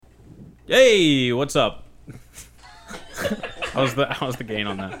Hey, what's up? How's the gain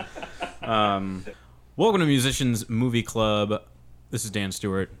on that? Welcome to Musicians Movie Club. This is Dan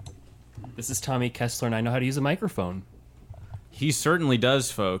Stewart. This is Tommy Kessler, and I know how to use a microphone. He certainly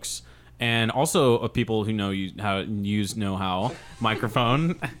does, folks. And also people who know how to use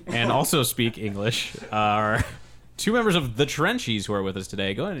microphone and also speak English are two members of the Trenchies who are with us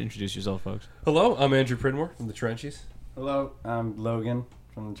today. Go ahead and introduce yourself, folks. Hello, I'm Andrew Pridmore from the Trenchies. Hello, I'm Logan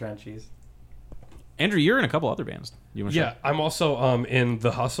from the Trenchies. Andrew, you're in a couple other bands. Yeah, I'm also in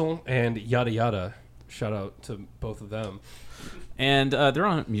The Hustle and Yada Yada. Shout out to both of them. And they're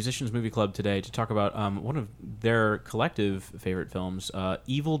on Musicians Movie Club today to talk about one of their collective favorite films,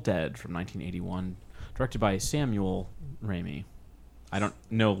 Evil Dead from 1981, directed by Samuel Raimi. I don't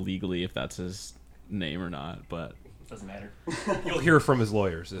know legally if that's his name or not, but... Doesn't matter. You'll hear from his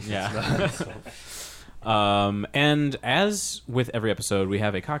lawyers if yeah. it's not. So. And as with every episode, we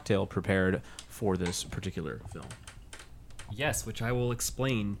have a cocktail prepared for this particular film. Yes, which I will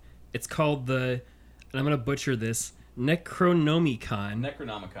explain. It's called and I'm going to butcher this, Necronomicon,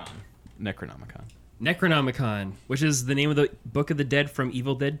 which is the name of the Book of the Dead from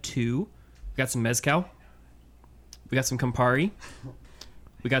Evil Dead 2. We got some mezcal. We got some Campari.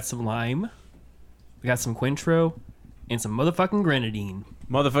 We got some lime. We got some Cointreau. And some motherfucking grenadine.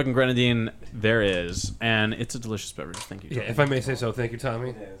 There is. And it's a delicious beverage. Thank you, Tommy. Yeah, if I may say so, thank you,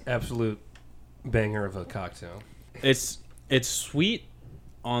 Tommy. Absolute banger of a cocktail. It's sweet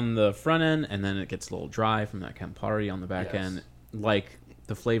on the front end, and then it gets a little dry from that Campari on the back end. Like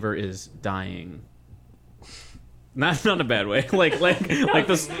the flavor is dying. Not in a bad way. like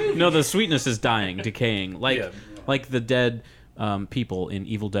this. No, the sweetness is dying, decaying. Like the dead people in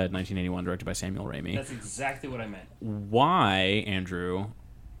Evil Dead 1981, directed by Samuel Raimi. That's exactly what I meant. Why, Andrew,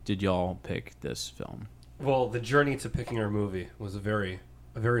 did y'all pick this film? Well, the journey to picking our movie was a very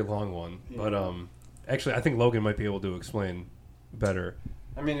long one. But actually, I think Logan might be able to explain better.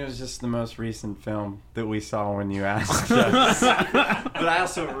 I mean, it was just the most recent film that we saw when you asked us. But I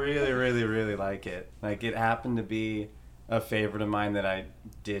also really, really, really like it. Like, it happened to be a favorite of mine that I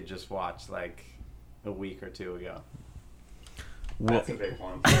did just watch, like, a week or two ago. That's a big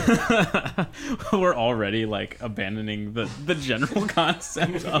one. We're already, like, abandoning the general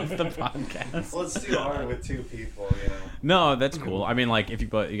concept of the podcast. Well, it's too hard with two people, you know? No, that's cool. I mean, like, if you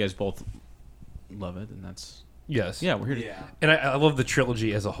guys both love it, then that's... Yes. Yeah, we're here to... Yeah. And I love the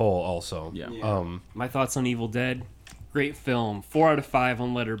trilogy as a whole also. Yeah. My thoughts on Evil Dead. Great film. 4 out of 5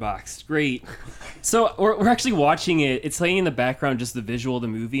 on Letterboxd. Great. So we're actually watching it. It's playing in the background, just the visual of the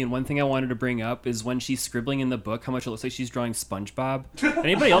movie. And one thing I wanted to bring up is when she's scribbling in the book, how much it looks like she's drawing SpongeBob.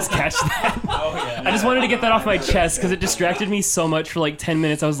 Anybody else catch that? Oh, yeah. I just wanted to get that off my chest because it distracted me so much for like 10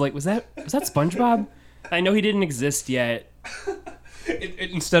 minutes. I was like, was that SpongeBob? I know he didn't exist yet.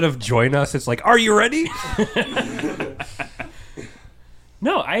 Instead of join us, it's like, are you ready?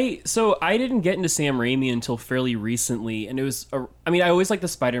 No, I didn't get into Sam Raimi until fairly recently, and it was, I always like the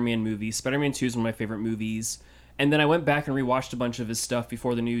Spider-Man movies. Spider-Man 2 is one of my favorite movies, and then I went back and rewatched a bunch of his stuff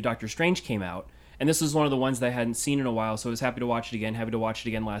before the new Doctor Strange came out, and this was one of the ones that I hadn't seen in a while, so I was happy to watch it again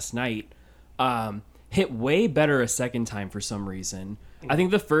last night. Hit way better a second time for some reason. I think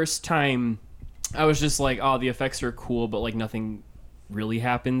the first time, I was just like, oh, the effects are cool, but like nothing really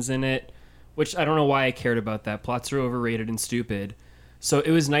happens in it, which I don't know why I cared about that. Plots are overrated and stupid. So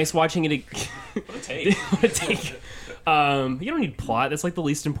it was nice watching it. What a take. What a take. You don't need plot. That's like the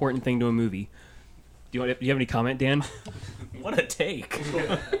least important thing to a movie. Do you have any comment, Dan? What a take.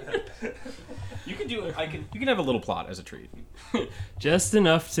 You can have a little plot as a treat. Just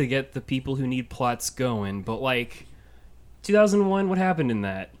enough to get the people who need plots going. But like 2001, what happened in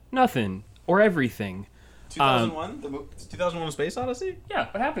that? Nothing. Or everything. 2001? 2001: A Space Odyssey? Yeah,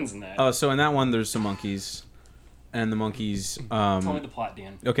 what happens in that? So in that one, there's some monkeys. And the monkeys... Tell me the plot,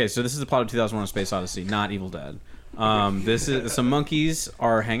 Dan. Okay, so this is the plot of 2001: A Space Odyssey, not Evil Dead. This is some monkeys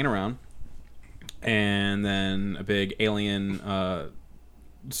are hanging around, and then a big alien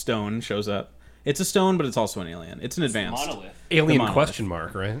stone shows up. It's a stone, but it's also an alien. It's an advanced Monolith. Alien monolith. question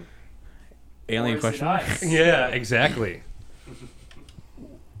mark, right? Alien question mark? Yeah, exactly.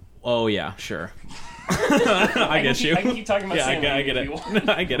 Oh yeah, sure. I get you. I can keep talking about Sam I Raimi get if you it. want.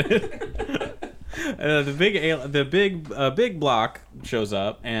 I get it. The big block shows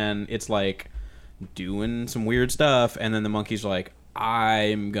up, and it's like doing some weird stuff, and then the monkeys are like,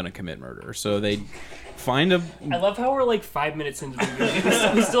 I'm gonna commit murder. So they find a... I love how we're like 5 minutes into the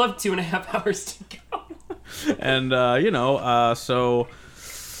movie. We still have 2.5 hours to go. And, so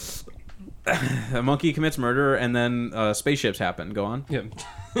a monkey commits murder, and then spaceships happen. Go on. Yeah.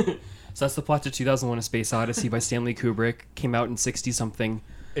 So that's the plot to 2001: A Space Odyssey by Stanley Kubrick. Came out in 60-something.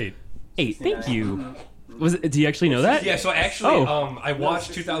 8. 8. Thank you. Do you actually know that? Yeah, so actually, I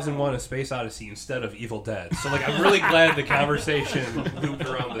watched 2001: A Space Odyssey instead of Evil Dead. So like, I'm really glad the conversation looped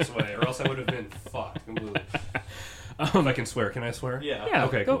around this way, or else I would have been fucked completely. If I can swear, can I swear? Yeah.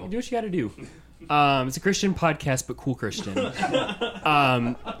 Okay. Go Cool. do what you got to do. It's a Christian podcast, but cool Christian.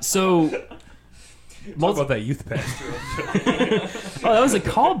 So. Talk about that youth pastor. Oh, that was a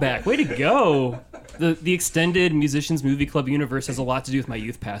callback. Way to go. The extended Musicians Movie Club universe has a lot to do with my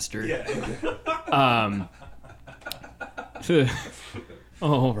youth pastor.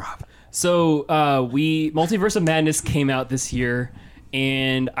 Oh, Rob. So Multiverse of Madness came out this year,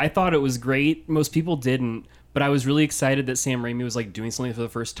 and I thought it was great. Most people didn't, but I was really excited that Sam Raimi was like doing something for the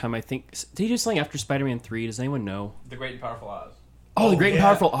first time. I think did he do something after Spider-Man 3? Does anyone know? The Great and Powerful Oz. Oh, The Great and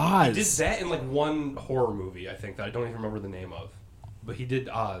Powerful Oz. He did that in like one horror movie, I think, that I don't even remember the name of. But he did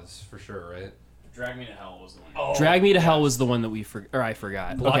Oz for sure, right? Drag Me to Hell was the one. Oh, Drag Me to Hell was the one that I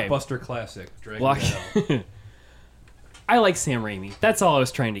forgot. Blockbuster classic. Drag Me to Hell. I like Sam Raimi. That's all I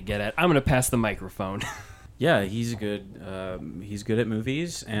was trying to get at. I'm going to pass the microphone. Yeah, he's good. He's good at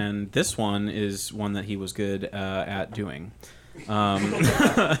movies, and this one is one that he was good at doing. It's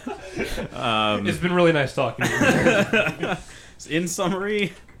been really nice talking to you. In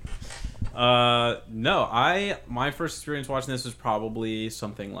summary, my first experience watching this was probably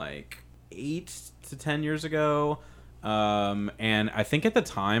something like 8 to 10 years ago, and I think at the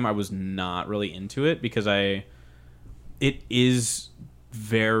time I was not really into it because it is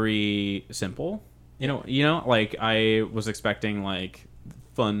very simple. You know, like I was expecting like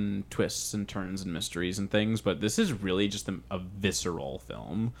fun twists and turns and mysteries and things, but this is really just a visceral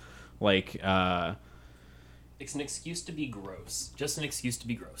film. Like, it's an excuse to be gross. Just an excuse to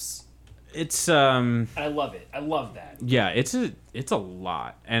be gross. It's I love it. I love that. Yeah, it's a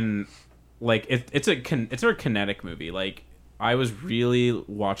lot, and like it's a kinetic movie. Like I was really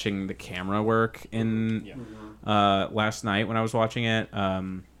watching the camera work in last night when I was watching it.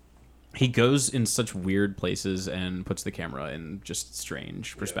 He goes in such weird places and puts the camera in just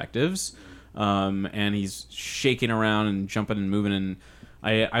strange perspectives, and he's shaking around and jumping and moving, and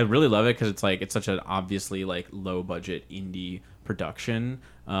I really love it because it's such an obviously like low budget indie production,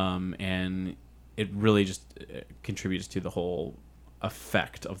 and it really just contributes to the whole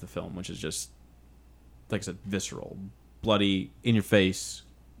effect of the film, which is just like I said, visceral, bloody, in your face,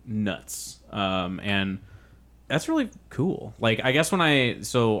 nuts, and that's really cool. Like I guess my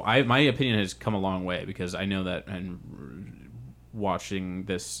opinion has come a long way because I know that, and watching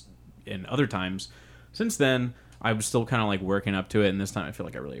this in other times since then, I was still kind of like working up to it, and this time I feel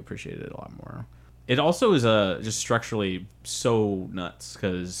like I really appreciated it a lot more. It also is just structurally so nuts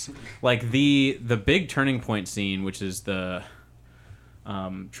because like the big turning point scene, which is the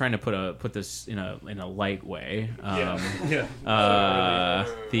trying to put this in a light way. The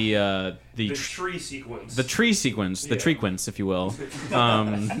tree sequence. The tree sequence, the trequence, if you will.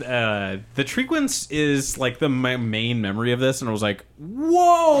 The trequence is like the main memory of this, and I was like,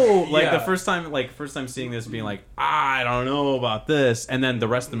 "Whoa!" Like the first time seeing this, being like, "I don't know about this," and then the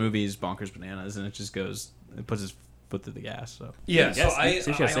rest of the movie is bonkers bananas, and it just puts his foot to the gas. So I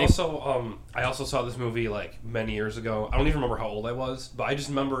also saw this movie like many years ago. I don't even remember how old I was, but I just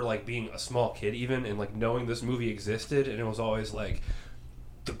remember like being a small kid even, and like knowing this movie existed, and it was always like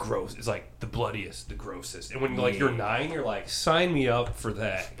the gross. It's like the bloodiest, the grossest. And when like you're 9, you're like, sign me up for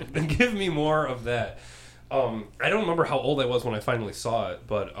that. And give me more of that. I don't remember how old I was when I finally saw it,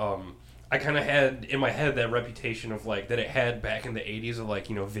 but I kind of had in my head that reputation of like that it had back in the 80s of like,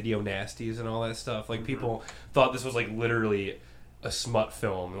 you know, video nasties and all that stuff. Like people thought this was like literally a smut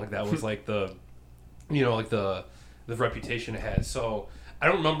film, and like that was like the, you know, like the reputation it had. So I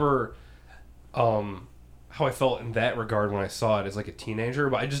don't remember how I felt in that regard when I saw it as like a teenager,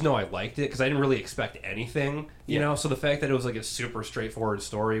 but I just know I liked it because I didn't really expect anything, you know. So the fact that it was like a super straightforward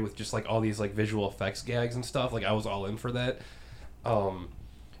story with just like all these like visual effects gags and stuff, like I was all in for that.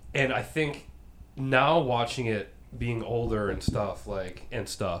 And I think now watching it, being older and stuff,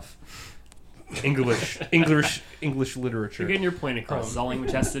 English literature. You're getting your point across. That's all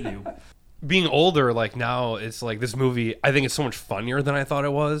language has to do. Being older, like now, it's like this movie. I think it's so much funnier than I thought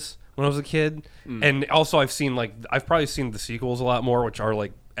it was when I was a kid. And also, I've probably seen the sequels a lot more, which are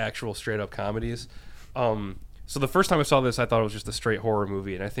like actual straight up comedies. So the first time I saw this, I thought it was just a straight horror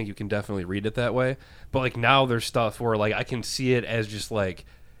movie, and I think you can definitely read it that way. But like now, there's stuff where like I can see it as just like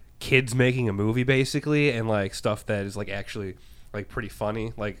kids making a movie basically, and like stuff that is like actually like pretty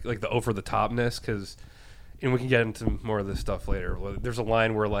funny, like the over the topness. Because, and we can get into more of this stuff later. There's a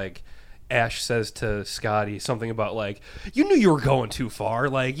line where like Ash says to Scotty something about like, you knew you were going too far,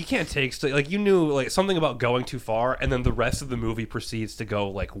 like you can't take like you knew like something about going too far, and then the rest of the movie proceeds to go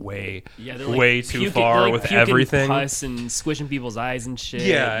like way too far with everything, pus and squishing people's eyes and shit.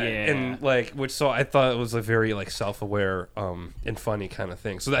 Yeah, and like which so I thought it was a very like self-aware and funny kind of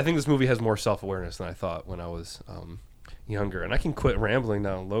thing. So I think this movie has more self-awareness than I thought when I was younger. And I can quit rambling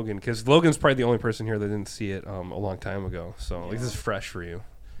now, Logan, because Logan's probably the only person here that didn't see it a long time ago. So like this is fresh for you.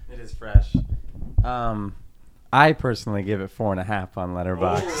 It is fresh. I personally give it 4.5 on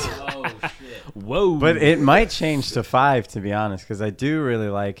Letterboxd. Oh shit! Whoa! But it might change to 5, to be honest, because I do really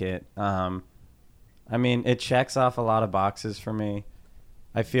like it. I mean, it checks off a lot of boxes for me.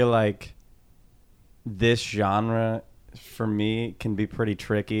 I feel like this genre, for me, can be pretty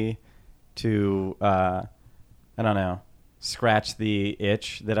tricky to, I don't know, scratch the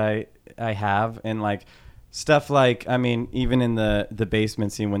itch that I have. And, like, stuff like, I mean, even in the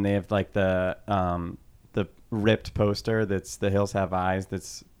basement scene when they have, like, the ripped poster that's The Hills Have Eyes,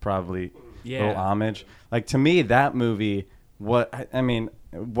 that's probably a little homage. Like, to me, that movie, it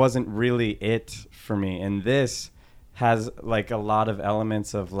wasn't really it for me. And this has, like, a lot of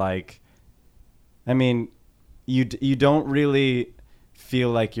elements of, like, I mean, you don't really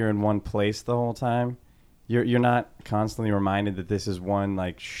feel like you're in one place the whole time. You're not constantly reminded that this is one,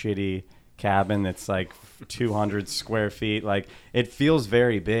 like, shitty cabin that's like 200 square feet. Like, it feels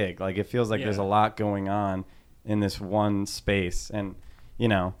very big. Like, it feels like there's a lot going on in this one space. And, you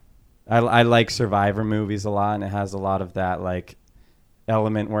know, I like survivor movies a lot, and it has a lot of that, like,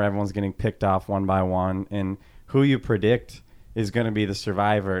 element where everyone's getting picked off one by one, and who you predict is going to be the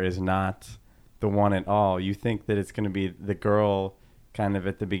survivor is not the one at all. You think that it's going to be the girl kind of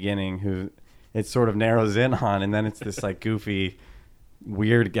at the beginning who it sort of narrows in on, and then it's this, like, goofy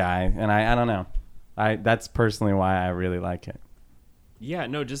weird guy. And I don't know, that's personally why I really like it. Yeah,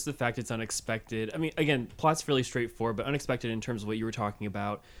 no, just the fact it's unexpected. I mean, again, plot's fairly straightforward, but unexpected in terms of what you were talking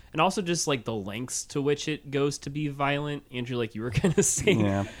about. And also just, like, the lengths to which it goes to be violent. Andrew, like you were kind of saying.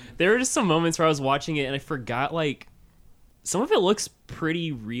 Yeah. There were just some moments where I was watching it and I forgot, like, some of it looks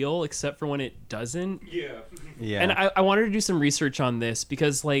pretty real except for when it doesn't. Yeah. And I wanted to do some research on this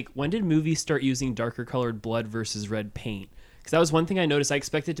because, like, when did movies start using darker colored blood versus red paint? Because that was one thing I noticed. I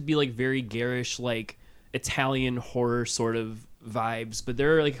expected it to be, like, very garish, like, Italian horror sort of vibes, but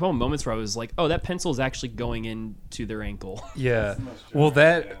there are, like, moments where I was like, oh, that pencil is actually going into their ankle. Yeah. Well,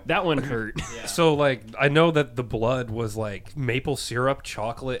 that one hurt. So, like, I know that the blood was, like, maple syrup,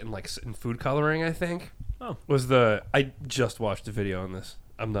 chocolate, and, like, and food coloring, I think. Oh. I just watched a video on this.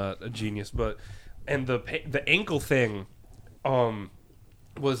 I'm not a genius, but... And the ankle thing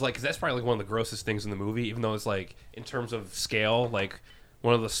was, like... Because that's probably, like, one of the grossest things in the movie, even though it's, like, in terms of scale, like,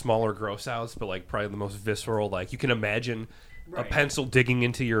 one of the smaller gross outs, but, like, probably the most visceral. Like, you can imagine... Right. A pencil digging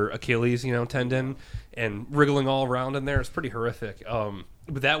into your Achilles, tendon and wriggling all around in there. It's pretty horrific.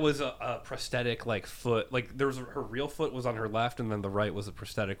 But that was a prosthetic, like, foot. Like, her real foot was on her left, and then the right was a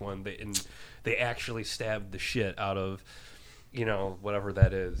prosthetic one. They actually stabbed the shit out of, whatever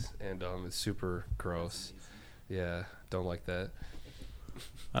that is, and it's super gross. Yeah, don't like that.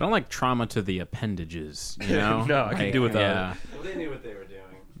 I don't like trauma to the appendages. No, I can do without it. Well, they knew what they were doing.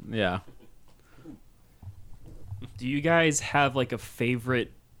 Yeah. Do you guys have, like, a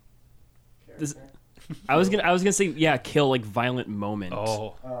favorite? I was gonna say kill, like, violent moment.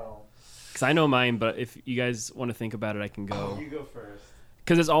 Oh. Because I know mine, but if you guys want to think about it, I can go. You go first.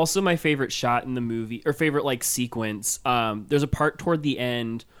 Because it's also my favorite shot in the movie, or favorite, like, sequence. There's a part toward the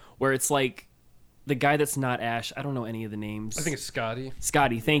end where it's like the guy that's not Ash. I don't know any of the names. I think it's Scotty.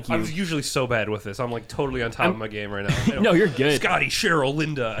 Scotty, thank you. I'm usually so bad with this. I'm, like, totally on top of my game right now. No, you're good. Scotty, Cheryl,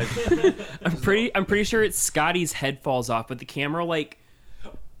 Linda. I'm pretty sure it's Scotty's head falls off, but the camera, like,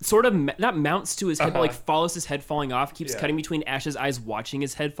 sort of not mounts to his head, but, like, follows his head falling off, keeps cutting between Ash's eyes watching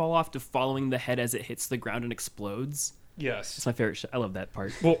his head fall off to following the head as it hits the ground and explodes. Yes. It's my favorite shot. I love that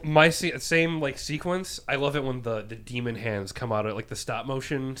part. Well, my same, like, sequence, I love it when the demon hands come out of, like, the stop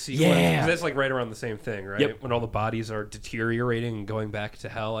motion sequence. Yeah. 'Cause that's, like, right around the same thing, right? Yep. When all the bodies are deteriorating and going back to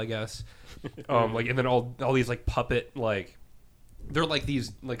hell, I guess. Like, and then all these, like, puppet, like, they're, like,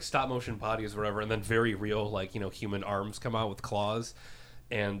 these, like, stop motion bodies or whatever, and then very real, like, human arms come out with claws.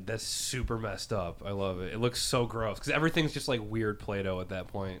 And that's super messed up. I love it. It looks so gross because everything's just, like, weird Play-Doh at that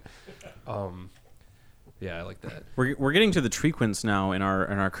point. Yeah, I like that. We're getting to the trequence now in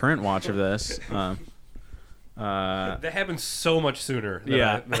our current watch of this. That happens so much sooner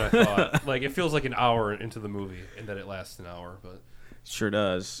than I thought. Like, it feels like an hour into the movie, and then it lasts an hour. But sure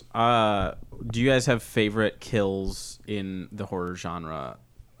does. Do you guys have favorite kills in the horror genre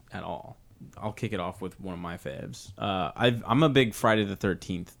at all? I'll kick it off with one of my faves. I'm a big Friday the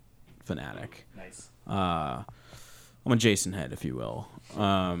 13th fanatic. Nice. I'm a Jason head, if you will.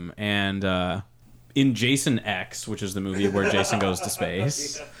 And in Jason X, which is the movie where Jason goes to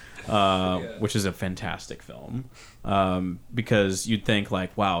space, which is a fantastic film, because you'd think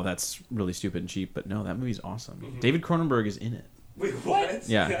like, wow, that's really stupid and cheap, but no, that movie's awesome. Mm-hmm. David Cronenberg is in it. Wait, what?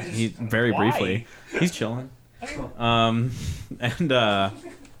 Yeah, he very Why? briefly. He's chilling.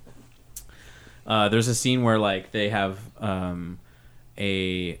 There's a scene where like they have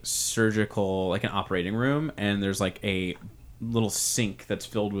a surgical, like an operating room, and there's like a little sink that's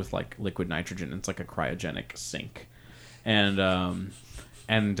filled with like liquid nitrogen. It's like a cryogenic sink, and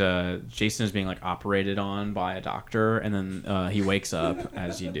Jason is being like operated on by a doctor, and then he wakes up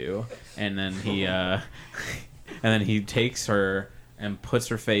as you do, and then he takes her and puts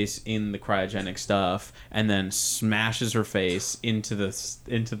her face in the cryogenic stuff, and then smashes her face into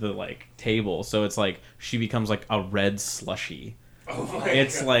the like table. So it's like she becomes like a red slushy. Oh my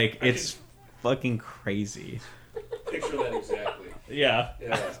It's God. like it's fucking crazy. Picture that exactly. Yeah.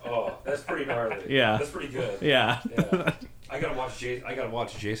 Yeah. Oh, that's pretty gnarly. Yeah. That's pretty good. Yeah. Yeah. I gotta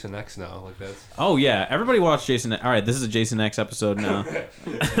watch Jason X now. Like that's. Oh yeah. Everybody watch Jason. All right, this is a Jason X episode now.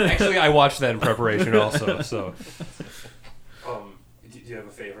 Actually, I watched that in preparation also. So. Do you have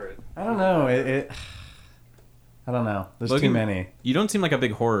a favorite? I don't know. I don't know. There's Logan, too many. You don't seem like a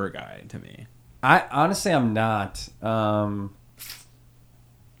big horror guy to me. I honestly, I'm not.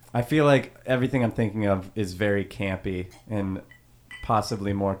 I feel like everything I'm thinking of is very campy and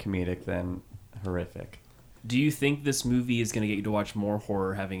possibly more comedic than horrific. Do you think this movie is going to get you to watch more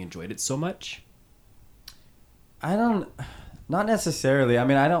horror, having enjoyed it so much? Not necessarily. I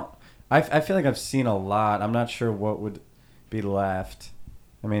mean, I feel like I've seen a lot. I'm not sure what would be left.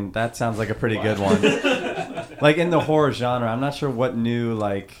 I mean, that sounds like a pretty good one. Like in the horror genre, I'm not sure what new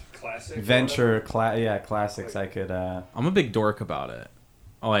like Classic. classics I could. I'm a big dork about it.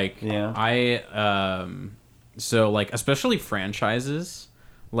 Like Yeah. So like especially franchises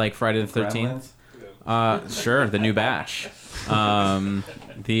like Friday the 13th. Gremlins? Sure, the new batch.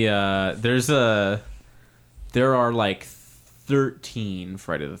 There are like 13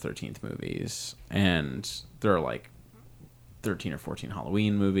 Friday the 13th movies, and there are like 13 or 14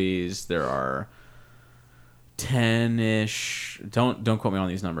 Halloween movies. There are 10-ish. Don't quote me on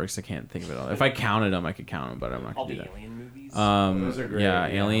these numbers. I can't think of it all. If I counted them, I could count them, but I'm not All gonna do the that. Alien movies? Those are great, Yeah,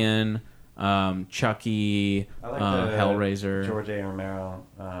 yeah. Alien, Chucky, I like the Hellraiser, George A. Romero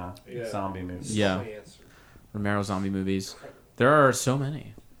Yeah. zombie movies. Yeah. Romero zombie movies. There are so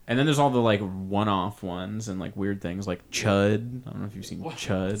many. And then there's all the like one-off ones and like weird things like Chud. I don't know if you've seen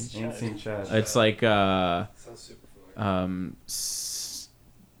Chud. Ain't seen Chud. It's like Sounds super familiar.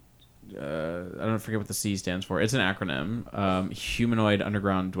 I don't forget what the C stands for. It's an acronym. Humanoid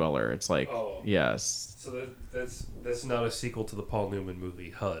underground dweller. It's like yes. So that's not a sequel to the Paul Newman movie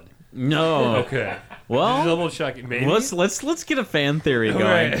HUD. No. Okay. Well, Double checking. Maybe. let's get a fan theory going.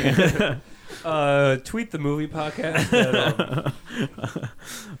 Right. Tweet the movie podcast.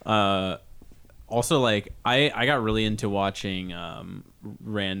 Also, like I got really into watching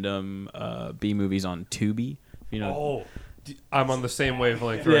random B movies on Tubi. You know. I'm on the same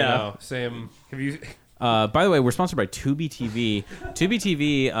wavelength right Yeah. now. Same. Have you? By the way, we're sponsored by Tubi TV. Tubi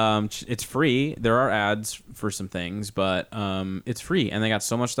TV, it's free. There are ads for some things, but it's free, and they got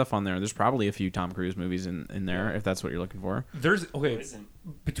so much stuff on there. There's probably a few Tom Cruise movies in there, if that's what you're looking for. There's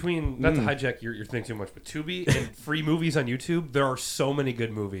between not to hijack your thing too much, but Tubi and free movies on YouTube. There are so many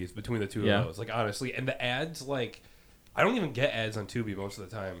good movies between the two of those. Like honestly, and the ads like. I don't even get ads on Tubi most of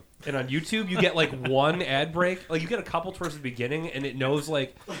the time. And on YouTube, you get like one ad break. Like you get a couple towards the beginning, and it knows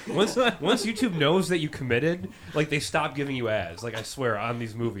like once YouTube knows that you committed, like they stop giving you ads. Like I swear on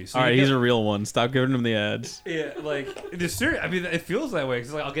these movies. So All right, he's a real one. Stop giving him the ads. yeah, like it's serious. I mean, it feels that way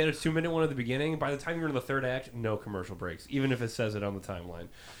because like I'll get a 2-minute one at the beginning. By the time you're in the third act, no commercial breaks, even if it says it on the timeline.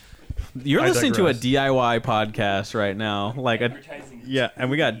 You're listening to a digress. DIY podcast right now, like and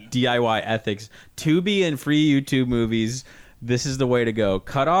we got DIY ethics. Tubi and free YouTube movies. This is the way to go.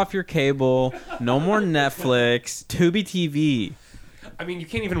 Cut off your cable. No more Netflix. Tubi TV. I mean, you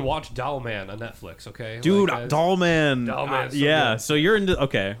can't even watch Doll Man on Netflix, okay? Dude, Like, Dollman. Dollman's so yeah. good. So you're into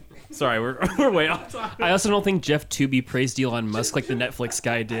okay. Sorry, we're way off topic. I also don't think Jeff Tubi praised Elon Musk like the Netflix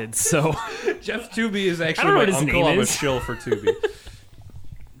guy did, so... Jeff Tubi is I actually don't know my what his uncle. name I'm a is. shill for Tubi.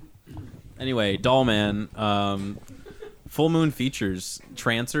 Anyway, Dollman. Full Moon Features.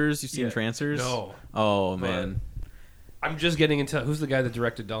 Trancers. You've seen Yeah. Trancers? No. Oh But- man. I'm just getting into who's the guy that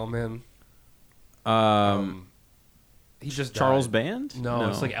directed Doll Man? He just Charles died. Band? No,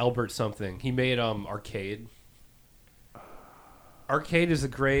 it's like Albert something. He made Arcade. Arcade is a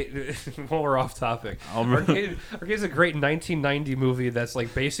great. While we're off topic, Arcade is a great 1990 movie that's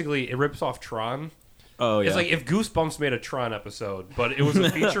like basically it rips off Tron. Oh yeah. It's like if Goosebumps made a Tron episode, but it was a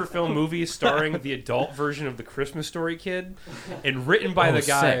feature film movie starring the adult version of the Christmas Story kid, and written by the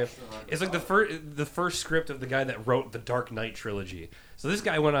guy. Sick. It's like the first script of the guy that wrote the Dark Knight trilogy. So this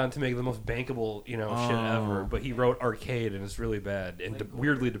guy went on to make the most bankable, shit ever. But he wrote Arcade, and it's really bad and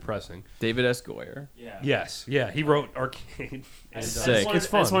weirdly depressing. David S. Goyer. Yeah. Yes, yeah, he wrote Arcade. And, Sick. It's I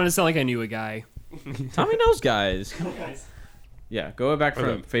fun. just wanted to sound like I knew a guy. Tommy knows guys. Yeah, go back from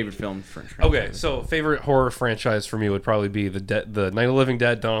Okay. favorite film franchise. Okay, so favorite horror franchise for me would probably be the Night of the Living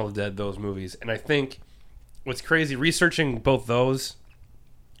Dead, Dawn of the Dead, those movies. And I think what's crazy, researching both those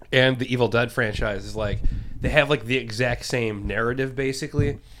and the Evil Dead franchise is like they have like the exact same narrative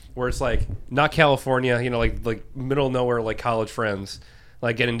basically, where it's like not California, like middle of nowhere, like college friends,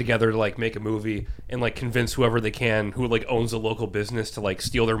 like getting together to like make a movie and like convince whoever they can who like owns a local business to like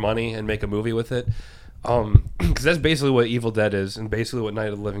steal their money and make a movie with it. Because that's basically what Evil Dead is, and basically what Night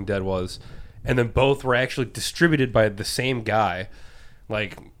of the Living Dead was, and then both were actually distributed by the same guy,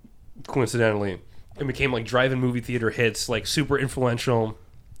 like coincidentally, and became like drive-in movie theater hits, like super influential.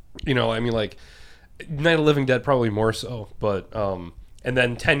 Like Night of the Living Dead probably more so, but and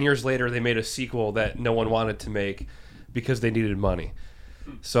then 10 years later they made a sequel that no one wanted to make because they needed money.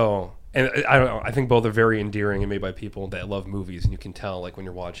 So. And I don't know. I think both are very endearing and made by people that love movies, and you can tell, like when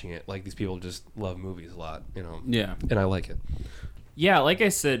you're watching it, like these people just love movies a lot, Yeah. And I like it. Yeah, like I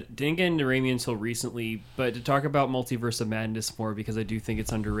said, didn't get into Raimi until recently, but to talk about Multiverse of Madness more because I do think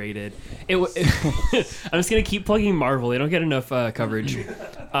it's underrated. I'm just gonna keep plugging Marvel. They don't get enough coverage.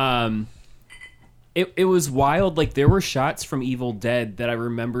 It was wild. Like there were shots from Evil Dead that I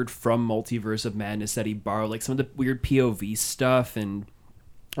remembered from Multiverse of Madness that he borrowed, like some of the weird POV stuff and.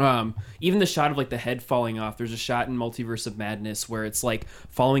 Even the shot of like the head falling off. There's a shot in Multiverse of Madness where it's like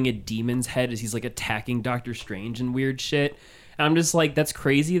following a demon's head as he's like attacking Doctor Strange and weird shit. And I'm just like, that's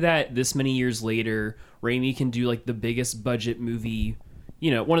crazy that this many years later, Raimi can do like the biggest budget movie,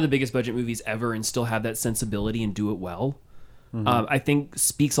 one of the biggest budget movies ever, and still have that sensibility and do it well. I think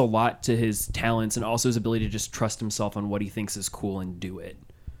speaks a lot to his talents and also his ability to just trust himself on what he thinks is cool and do it.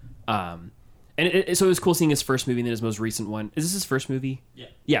 So it was cool seeing his first movie and then his most recent one. Is this his first movie? Yeah.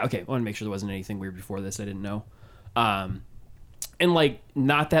 Yeah, okay. I want to make sure there wasn't anything weird before this I didn't know. And, like,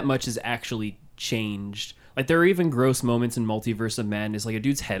 not that much has actually changed. Like, there are even gross moments in Multiverse of Madness. Like, a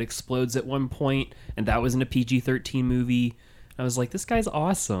dude's head explodes at one point, and that was in a PG-13 movie. I was like, this guy's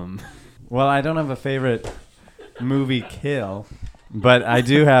awesome. Well, I don't have a favorite movie kill, but I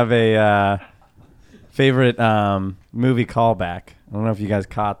do have a favorite movie callback. I don't know if you guys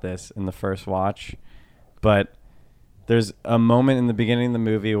caught this in the first watch, but there's a moment in the beginning of the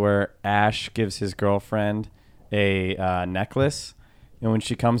movie where Ash gives his girlfriend a necklace, and when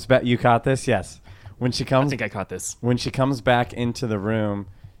she comes back, you caught this? Yes. I think I caught this. When she comes back into the room,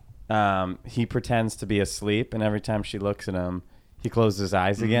 he pretends to be asleep, and every time she looks at him, he closes his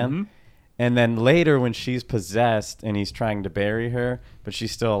eyes again. And then later, when she's possessed and he's trying to bury her, but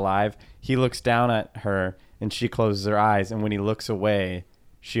she's still alive, he looks down at her and she closes her eyes. And when he looks away,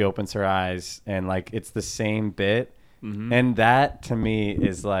 she opens her eyes. And, like, it's the same bit. And that, to me,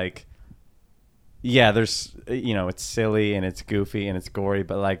 is like, yeah, there's, it's silly and it's goofy and it's gory,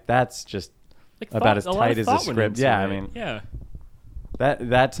 but, like, that's just Like about as tight as a script. Yeah, I mean, yeah.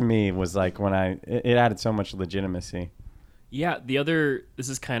 That to me was like it added so much legitimacy. Yeah, this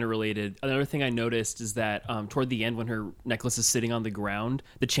is kind of related. Another thing I noticed is that toward the end when her necklace is sitting on the ground,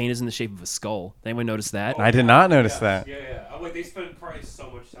 the chain is in the shape of a skull. Did anyone notice that? I did not notice that. Yeah. I'm like, they spend probably so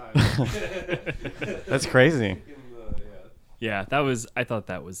much time. That's crazy. Yeah, I thought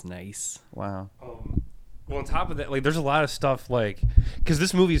that was nice. Wow. Well, on top of that, like, there's a lot of stuff, like, because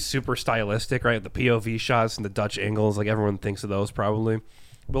this movie is super stylistic, right? The POV shots and the Dutch angles, like, everyone thinks of those probably.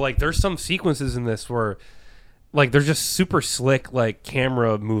 But, like, there's some sequences in this where, like, they're just super slick, like,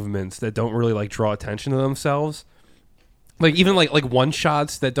 camera movements that don't really, like, draw attention to themselves. Like, even, like one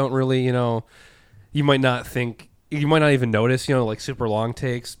shots that don't really, you might not even notice, like, super long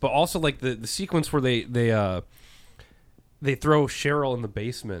takes. But also, like, the sequence where they throw Cheryl in the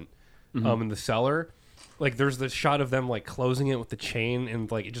basement, in the cellar. Like, there's the shot of them, like, closing it with the chain,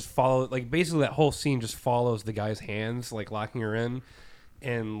 and, like, it just follows, like, basically that whole scene just follows the guy's hands, like, locking her in.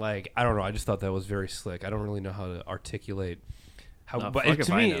 And, like, I don't know, I just thought that was very slick. I don't really know how to articulate how, but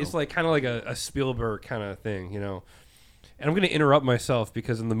to me, it's, like, kind of like a Spielberg kind of thing, And I'm going to interrupt myself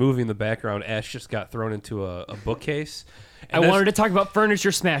because in the movie in the background, Ash just got thrown into a bookcase. And I wanted to talk about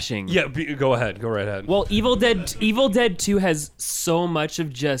furniture smashing. Yeah, go ahead. Go right ahead. Well, Evil Dead 2 has so much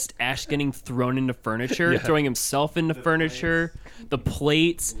of just Ash getting thrown into furniture, throwing himself into furniture, the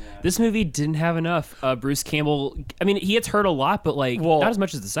plates. Yeah. This movie didn't have enough. Bruce Campbell, I mean, he gets hurt a lot, but not as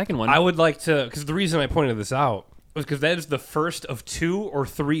much as the second one. I would like to, because the reason I pointed this out was because that is the first of 2 or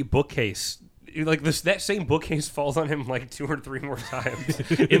 3 bookcase. Like that same bookcase falls on him like 2 or 3 more times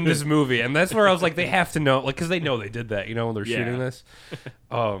in this movie, and that's where I was like, they have to know, like, because they know they did that, when they're shooting this.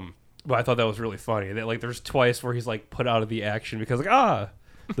 But I thought that was really funny. That like there's twice where he's like put out of the action because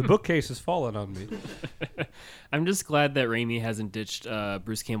the bookcase has fallen on me. I'm just glad that Raimi hasn't ditched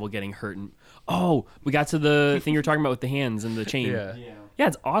Bruce Campbell getting hurt. And we got to the thing you're talking about with the hands and the chain. Yeah,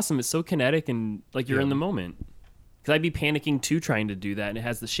 it's awesome. It's so kinetic and like you're in the moment. Because I'd be panicking too trying to do that, and it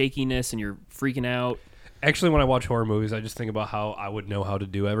has the shakiness, and you're freaking out. Actually, when I watch horror movies, I just think about how I would know how to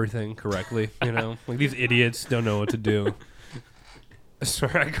do everything correctly. Like these idiots don't know what to do.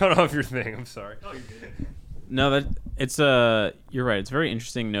 Sorry, I cut off your thing. I'm sorry. Oh, you're good. No, it's you're right. It's a very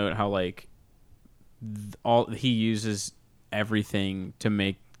interesting note how like he uses everything to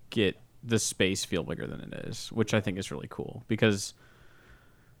make the space feel bigger than it is, which I think is really cool because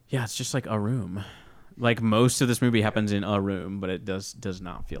it's just like a room. Like most of this movie happens in a room, but it does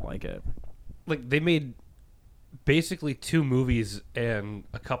not feel like it. Like they made basically 2 movies and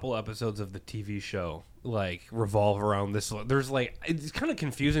a couple episodes of the TV show like revolve around this. There's like it's kind of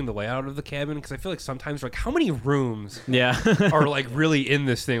confusing the layout of the cabin because I feel like sometimes like how many rooms are like really in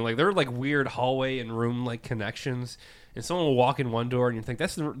this thing? Like there are like weird hallway and room like connections, and someone will walk in one door and you think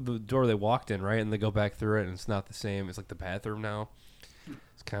that's the door they walked in, right? And they go back through it and it's not the same. It's like the bathroom now.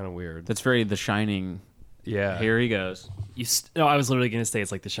 It's kind of weird. That's very The Shining. Yeah. Here he goes. I was literally going to say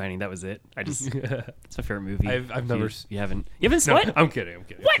it's like The Shining. That was it. It's my favorite movie. I've never... You haven't no, what? I'm kidding.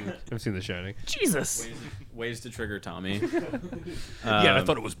 What? I've seen The Shining. Jesus. Ways to trigger Tommy. I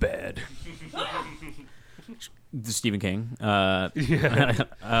thought it was bad. Stephen King.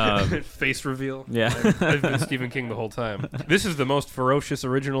 Face reveal. Yeah. I've been Stephen King the whole time. This is the most ferocious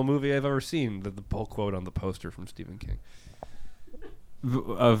original movie I've ever seen. The whole quote on the poster from Stephen King.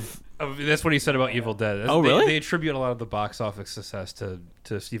 That's what he said about Evil Dead. Really? They attribute a lot of the box office success to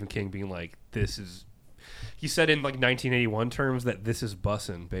Stephen King being like, this is... He said in like 1981 terms that this is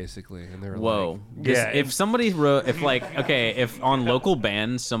bussin', basically. And they were If somebody wrote... If on Local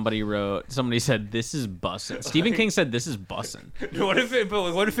Bands somebody said, this is bussin'. Stephen King said, this is bussin'. What if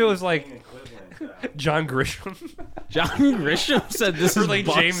it was like... John Grisham. John Grisham said this is like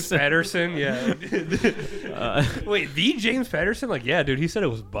bussin'. James Patterson, Wait, the James Patterson? Like, yeah, dude, he said it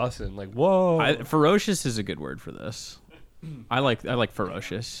was bussin'. Like, whoa. Ferocious is a good word for this. I like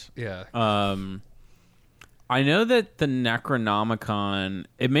ferocious. Yeah. I know that the Necronomicon,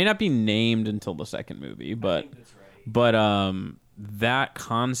 it may not be named until the second movie, but that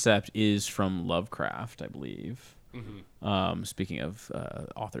concept is from Lovecraft, I believe. Mm-hmm. Speaking of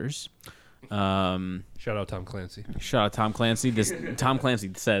authors. Shout out Tom Clancy. Tom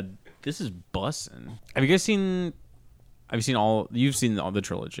Clancy said, this is bussin'. Have you guys seen... You've seen all the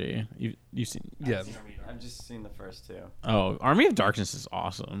trilogy. You've seen... Yeah. I've just seen the first 2. Oh, Army of Darkness is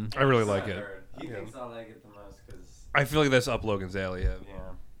awesome. I really like it. He thinks I like it the most because... I feel like that's up Logan's alley, yeah.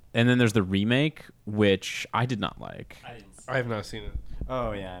 And then there's the remake, which I did not like. I have not seen it.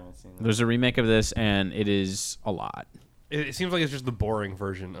 Oh, yeah, I haven't seen it. There's a remake of this, and it is a lot. It seems like it's just the boring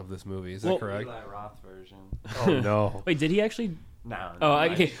version of this movie. Is that correct? Eli Roth version. Oh, no. Wait, did he actually... No. Oh,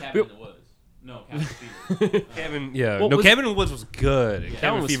 okay. Cabin in the Woods. No, Cabin Fever. Cabin in the Woods was good. Yeah,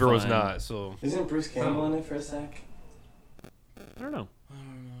 Cabin Fever was not. So isn't Bruce Campbell in it for a sec? I don't know. I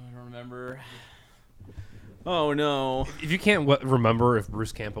don't remember. Oh no! If you can't remember if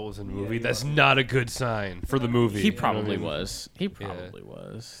Bruce Campbell was in the movie, that's not a good sign for the movie. He probably was. He probably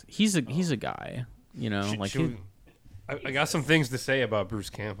was. He's a guy. I got some things to say about Bruce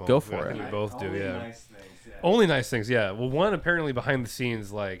Campbell. Go for it. We both do. Yeah. Nice things, yeah. Only nice things. Yeah. Well, one apparently behind the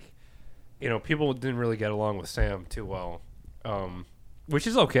scenes, like, people didn't really get along with Sam too well. Which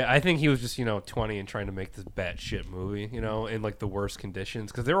is okay. I think he was just, 20 and trying to make this batshit movie, in like the worst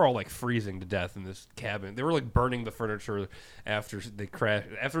conditions. Because they were all like freezing to death in this cabin. They were like burning the furniture after they crashed.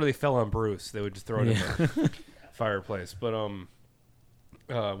 After they fell on Bruce, they would just throw it in the fireplace. But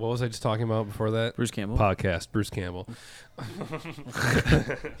what was I just talking about before that? Bruce Campbell. Podcast, Bruce Campbell.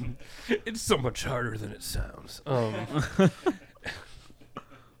 It's so much harder than it sounds.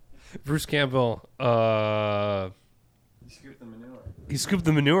 Bruce Campbell. He scooped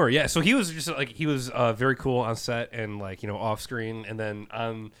the manure. Yeah. So he was just like he was very cool on set and like off screen, and then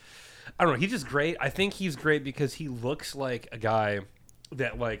on I don't know. He's just great. I think he's great because he looks like a guy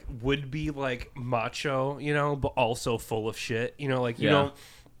that like would be like macho, you know, but also full of shit. You know, like you know,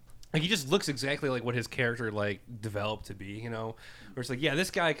 like he just looks exactly like what his character like developed to be. You know, where it's like, yeah,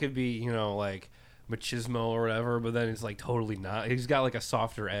 this guy could be, you know, like machismo or whatever, but then it's like totally not. He's got like a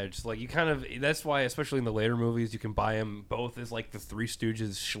softer edge. So, like you kind of, that's why, especially in the later movies, you can buy him both as like the Three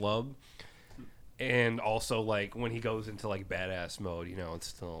Stooges schlub, and also like when he goes into like badass mode, you know, it's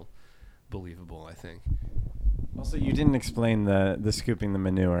still believable, I think. Also, you didn't explain the scooping the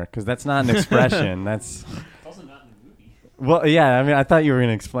manure, because that's not an expression. That's Also not in the movie. well, yeah. I mean, I thought you were going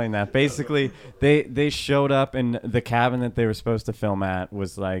to explain that. Basically, they showed up, and the cabin that they were supposed to film at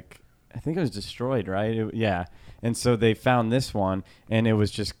was like, I think it was destroyed, right? Yeah. And so they found this one, and it was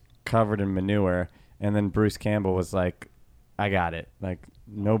just covered in manure. And then Bruce Campbell was like, I got it. Like,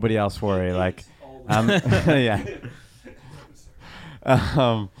 nobody else worry. Like, yeah.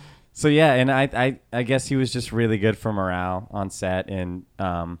 So, yeah, and I guess he was just really good for morale on set. And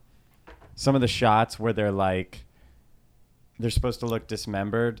some of the shots where they're like, they're supposed to look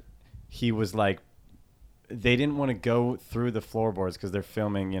dismembered, he was like, they didn't want to go through the floorboards because they're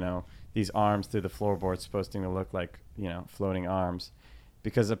filming, you know, these arms through the floorboards supposed to look like, you know, floating arms,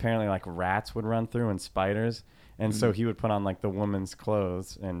 because apparently like rats would run through and spiders. And so he would put on like the woman's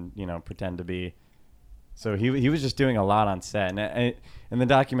clothes and, you know, pretend to be. So he was just doing a lot on set. And in the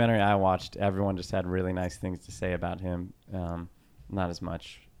documentary I watched, everyone just had really nice things to say about him. Not as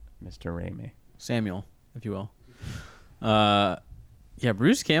much Mr. Raimi. Samuel, if you will. Yeah,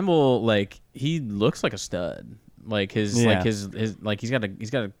 Bruce Campbell, like, he looks like a stud. Like his I like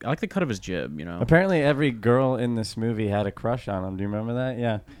the cut of his jib, you know. Apparently every girl in this movie had a crush on him. Do you remember that?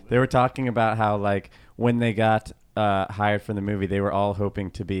 Yeah. They were talking about how like when they got hired for the movie, they were all hoping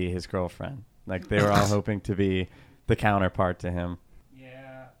to be his girlfriend. Like they were all hoping to be the counterpart to him.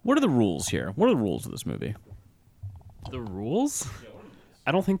 Yeah. What are the rules here? What are the rules of this movie? The rules?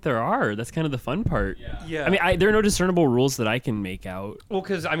 I don't think there are. That's kind of the fun part. Yeah. I mean, there are no discernible rules that I can make out. Well,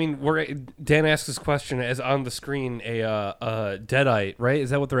 because I mean, Dan asked this question as on the screen a deadite, right? Is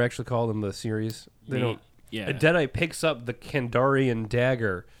that what they're actually called in the series? They don't. Yeah. A deadite picks up the Kandarian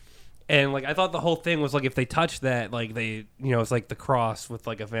dagger, and like I thought the whole thing was like if they touch that, like they, you know, it's like the cross with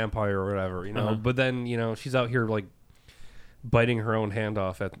like a vampire or whatever, you know. Uh-huh. But then you know she's out here like biting her own hand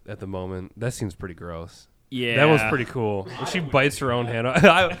off at the moment. That seems pretty gross. Yeah. That was pretty cool. She bites her own hand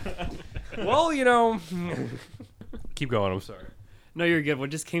off. Well, you know, keep going. I'm sorry. No, you're good. What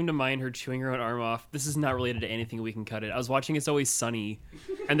just came to mind, her chewing her own arm off. This is not related to anything. We can cut it. I was watching It's Always Sunny,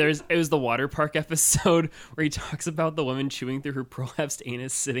 and it was the water park episode where he talks about the woman chewing through her prolapsed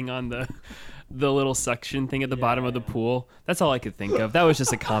anus sitting on the little suction thing at the bottom of the pool. That's all I could think of. That was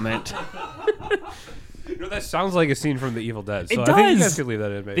just a comment. You know, that sounds like a scene from The Evil Dead. So It I think you does. guys could leave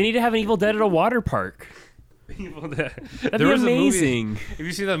that in. Maybe. They need to have an Evil Dead at a water park. Evil Dead. That'd There be was a movie- amazing. Have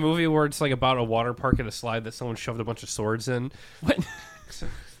you seen that movie where it's like about a water park at a slide that someone shoved a bunch of swords in? What?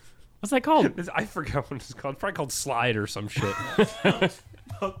 What's that called? I forgot what it's called. It's probably called Slide or some shit.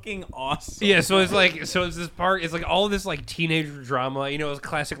 Fucking awesome. Yeah, so it's this park. It's like all this like teenager drama. You know, it's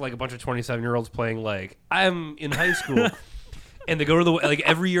classic like a bunch of 27-year-olds playing like I'm in high school. And they go to the like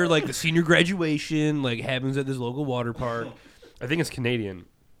every year like the senior graduation like happens at this local water park. I think it's Canadian.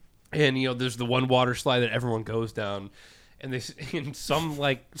 And you know, there's the one water slide that everyone goes down, and someone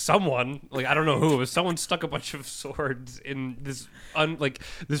like I don't know who, but someone stuck a bunch of swords in this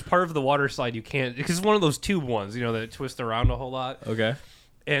this part of the water slide you can't, because it's one of those tube ones, you know, that twist around a whole lot. Okay.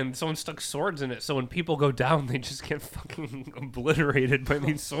 And someone stuck swords in it, so when people go down, they just get fucking obliterated by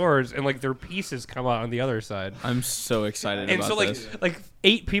these swords, and like their pieces come out on the other side. I'm so excited And about so this. like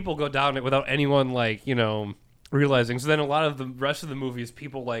 8 people go down it without anyone like, you know, realizing. So then a lot of the rest of the movie is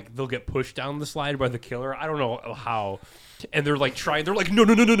people like they'll get pushed down the slide by the killer. I don't know how. And they're like no,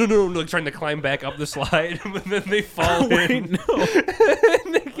 like trying to climb back up the slide, but then they fall in. No.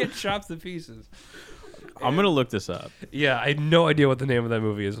 And they get chopped to pieces. I'm gonna look this up. Yeah, I had no idea what the name of that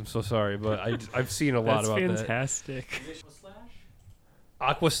movie is. I'm so sorry, but I've seen a lot That's about fantastic. that.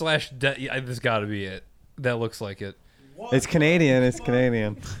 Aqua/. Yeah, this got to be it. That looks like it. It's Canadian. It's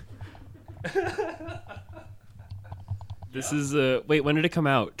Canadian. This is wait, when did it come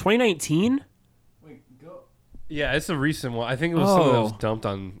out? 2019? Yeah, it's a recent one. I think it was something that was Oh. dumped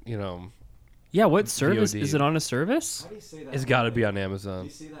on, you know. Yeah, what service? VOD. Is it on a service? do you say that? It's got to be on Amazon.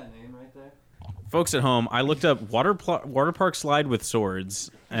 see that name right there? Folks at home, I looked up water park slide with swords,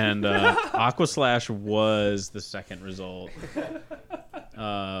 and Aqua/ was the second result.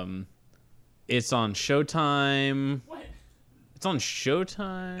 It's on Showtime. What? It's on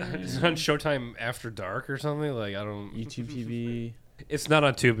Showtime. It's on Showtime After Dark or something. Like I don't. YouTube TV. It's not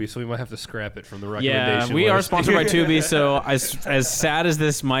on Tubi, so we might have to scrap it from the recommendation. Yeah, we are list. sponsored by Tubi, so as sad as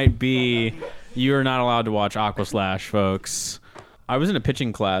this might be, you are not allowed to watch Aquaslash, folks. I was in a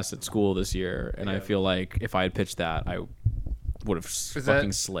pitching class at school this year, and I feel like if I had pitched that, I would have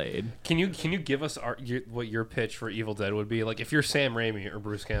fucking slayed. Can you give us what your pitch for Evil Dead would be? Like if you're Sam Raimi or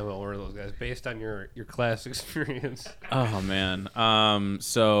Bruce Campbell or those guys, based on your class experience. Oh man.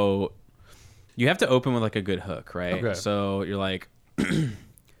 So you have to open with like a good hook, right? Okay. So you're like,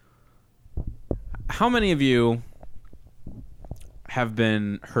 how many of you have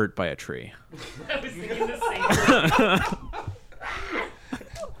been hurt by a tree? I was thinking the same thing.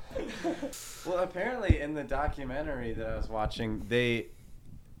 Well, apparently in the documentary that I was watching, they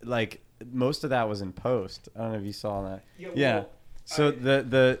like most of that was in post. I don't know if you saw that. Yeah. So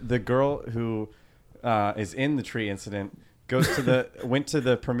the girl who is in the tree incident went to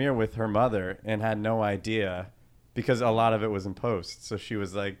the premiere with her mother and had no idea because a lot of it was in post. So she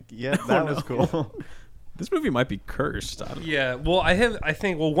was like, "Yeah, that was cool." This movie might be cursed. I don't know. Yeah. Well, I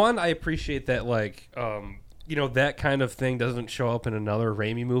appreciate that like that kind of thing doesn't show up in another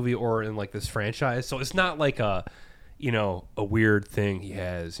Raimi movie or in like this franchise. So it's not like a weird thing he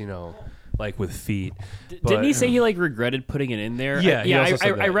has, like with feet. Didn't he say he like regretted putting it in there? Yeah, he also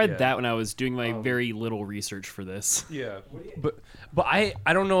said I that, read yeah. that when I was doing my very little research for this. Yeah, but I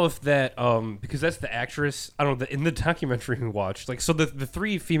don't know if that because that's the actress. I don't know in the documentary we watched. Like, so the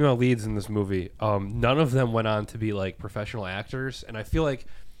three female leads in this movie, none of them went on to be like professional actors, and I feel like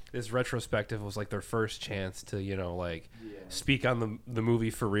this retrospective was like their first chance to speak on the movie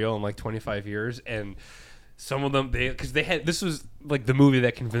for real in like 25 years, and some of them this was like the movie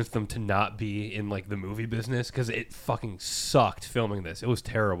that convinced them to not be in like the movie business because it fucking sucked filming this. It was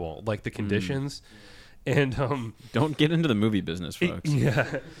terrible, like the conditions. And Don't get into the movie business, folks.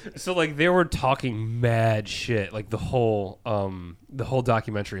 yeah. So like they were talking mad shit. Like the whole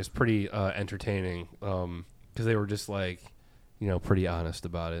documentary is pretty entertaining because they were just like pretty honest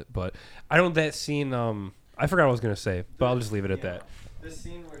about it. But that scene I forgot what I was gonna say, but I'll just leave it at that. The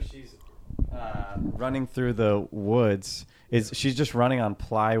scene where she's running through the woods she's just running on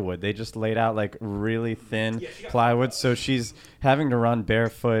plywood. They just laid out like really thin plywood, so she's having to run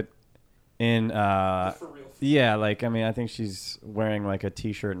barefoot in like I think she's wearing like a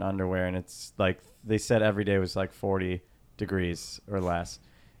t-shirt and underwear, and it's like they said every day was like 40 degrees or less,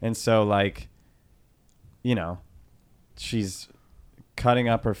 and so like she's cutting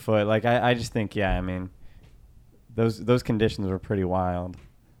up her foot. Like I just think those conditions were pretty wild.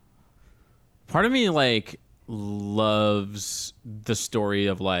 Part of me like loves the story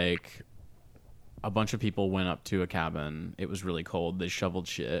of like a bunch of people went up to a cabin. It was really cold. They shoveled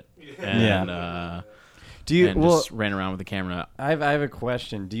shit and just ran around with the camera. I have a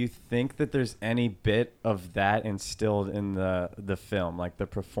question. Do you think that there's any bit of that instilled in the film, like the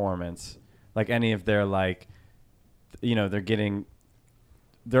performance, like any of their like,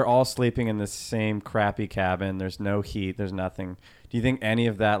 they're all sleeping in the same crappy cabin. There's no heat. There's nothing. Do you think any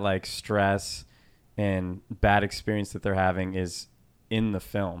of that like stress and bad experience that they're having is in the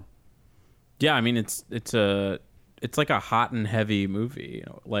film? Yeah, I mean it's like a hot and heavy movie,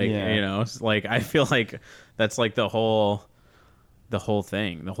 it's like I feel like that's like the whole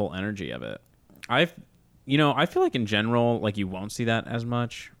thing, the whole energy of it. I feel like in general, like you won't see that as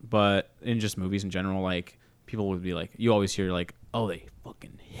much, but in just movies in general, like people would be like, you always hear like, oh, they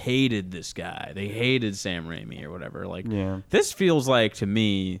fucking hated this guy, they hated Sam Raimi or whatever. Like, this feels like to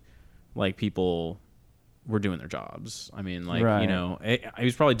me like people were doing their jobs. I mean, like, right. He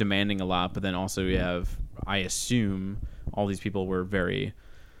was probably demanding a lot, but then also we have, I assume, all these people were very,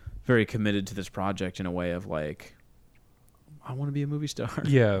 very committed to this project in a way of like, I want to be a movie star.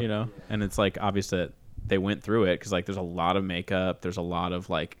 Yeah. And it's like obvious that they went through it because like there's a lot of makeup, there's a lot of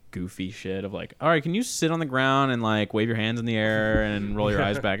like goofy shit of like, all right, can you sit on the ground and like wave your hands in the air and roll your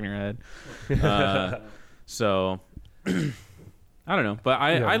eyes back in your head? So I don't know, but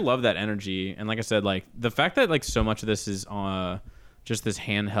I love that energy. And like I said, like the fact that like so much of this is just this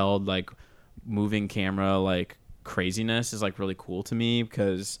handheld like moving camera like craziness is like really cool to me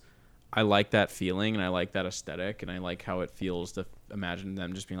because I like that feeling and I like that aesthetic and I like how it feels to imagine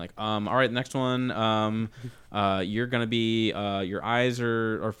them just being like, all right, next one, you're gonna be your eyes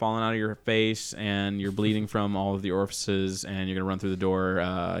are falling out of your face and you're bleeding from all of the orifices and you're gonna run through the door.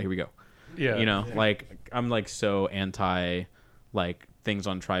 Here we go. Yeah. Like I'm like so anti like things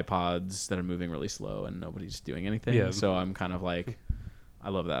on tripods that are moving really slow and nobody's doing anything. Yeah. So I'm kind of like, I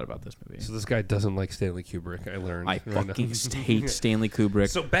love that about this movie. So this guy doesn't like Stanley Kubrick, I learned. I fucking hate Stanley Kubrick.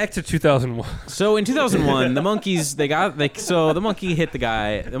 So back to 2001. So in 2001, the monkeys, so the monkey hit the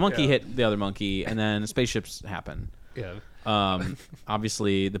guy, the monkey hit the other monkey, and then spaceships happen. Yeah.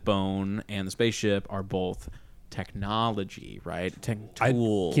 Obviously, the bone and the spaceship are both technology, right?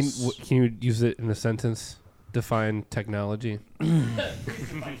 Tools. Can you use it in a sentence? Define technology. I'm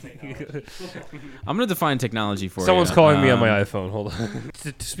going to define technology for Someone's you. calling me on my iPhone. Hold on.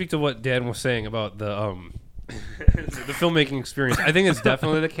 to speak to what Dan was saying about the the filmmaking experience, I think it's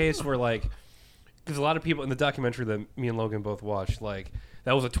definitely the case where like, because a lot of people in the documentary that me and Logan both watched, like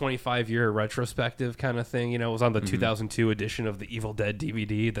that was a 25-year retrospective kind of thing. You know, it was on the 2002 edition of the Evil Dead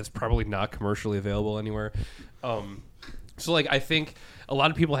DVD that's probably not commercially available anywhere. So like I think a lot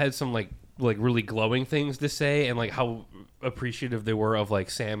of people had some like really glowing things to say and like how appreciative they were of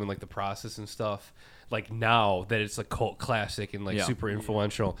like Sam and like the process and stuff. Like now that it's a cult classic and like super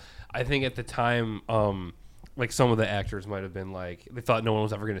influential, I think at the time, like some of the actors might have been like they thought no one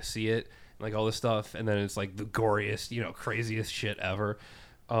was ever going to see it, and, like all this stuff, and then it's like the goriest, craziest shit ever.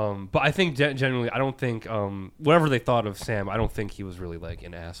 But I think generally, I don't think whatever they thought of Sam, I don't think he was really like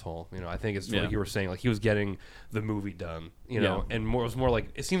an asshole. I think it's like you were saying, like he was getting the movie done, and it was more like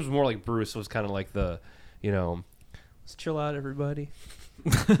it seems more like Bruce was kind of like the, let's chill out, everybody.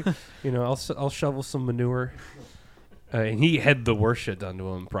 I'll shovel some manure, and he had the worst shit done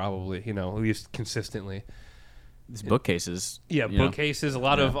to him, probably. At least consistently. These bookcases, bookcases, a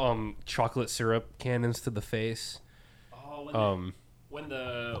lot of chocolate syrup cannons to the face. Oh, when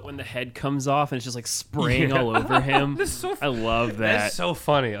the head comes off and it's just like spraying all over him. I love that. That's so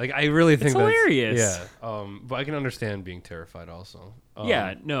funny. Like I really think it's hilarious. But I can understand being terrified also.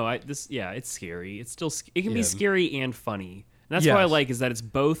 It's scary. It's still it can be scary and funny. And that's what I like is that it's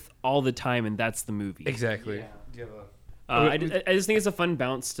both all the time, and that's the movie. Exactly. Yeah. I just think it's a fun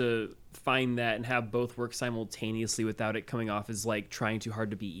bounce to find that and have both work simultaneously without it coming off as like trying too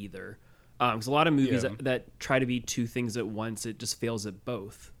hard to be either. Because a lot of movies that try to be two things at once, it just fails at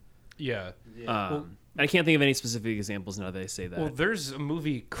both. Yeah. I can't think of any specific examples now that I say that. Well, there's a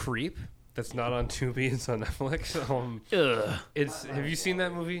movie, Creep, that's not on Tubi. It's on Netflix. Have you seen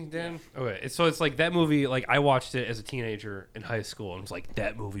that movie, Dan? Okay. It's like that movie. Like I watched it as a teenager in high school, and was like,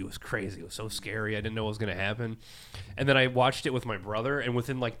 that movie was crazy. It was so scary. I didn't know what was gonna happen. And then I watched it with my brother, and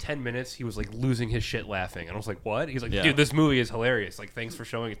within like 10 minutes, he was like losing his shit laughing. And I was like, what? He's like, dude, this movie is hilarious. Like, thanks for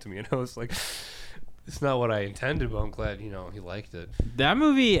showing it to me. And I was like, it's not what I intended, but I'm glad he liked it. That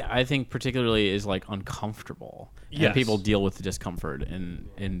movie, I think, particularly is like uncomfortable. Yes. And people deal with the discomfort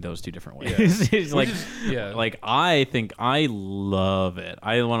in those two different ways. It's like I think I love it.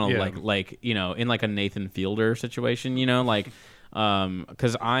 I want to in like a Nathan Fielder situation,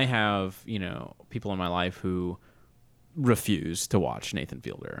 because I have people in my life who refuse to watch Nathan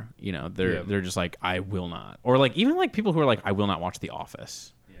Fielder. They're just like, I will not, or like even like people who are like, I will not watch The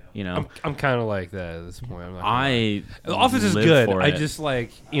Office. I'm kind of like that at this point. I'm not The Office is good. I just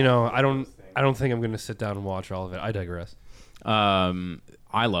like I don't think I'm going to sit down and watch all of it. I digress. I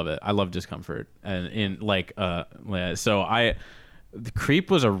love it. I love discomfort, and The Creep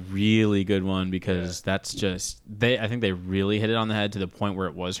was a really good one because that's just I think they really hit it on the head to the point where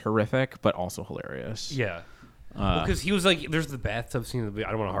it was horrific, but also hilarious. Yeah. Because he was like, there's the bathtub scene.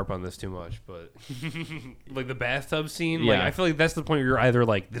 I don't want to harp on this too much, but like the bathtub scene, like I feel like that's the point where you're either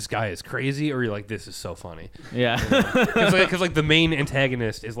like, this guy is crazy, or you're like, this is so funny. Yeah. Because like the main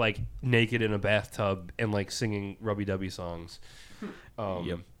antagonist is like naked in a bathtub and like singing rubby-dubby songs.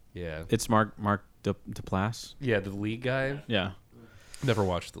 Yeah. It's Mark Duplass. Yeah, the League guy. Yeah. Never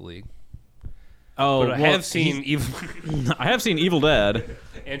watched the League. Oh, but I have seen I have seen Evil Dead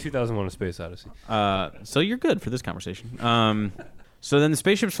and 2001: A Space Odyssey. So you're good for this conversation. So then the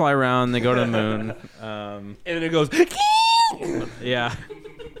spaceships fly around. They go to the moon. And then it goes. Yeah.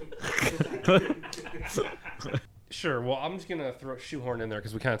 Sure. Well, I'm just gonna throw shoehorn in there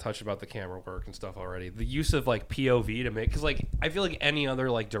because we kind of touched about the camera work and stuff already. The use of like POV to make, because like I feel like any other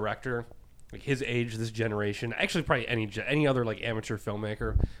like director, like his age, this generation, actually probably any other like amateur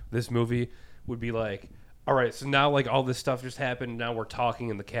filmmaker, this movie would be like, all right, so now like all this stuff just happened. Now we're talking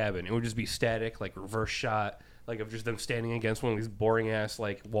in the cabin. It would just be static, like reverse shot, like of just them standing against one of these boring ass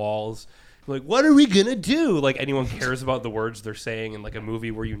like walls. Like, what are we gonna do? Like anyone cares about the words they're saying in like a movie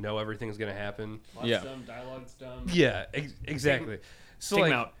where everything's gonna happen. Dumb, dialogue's dumb. Yeah, exactly. So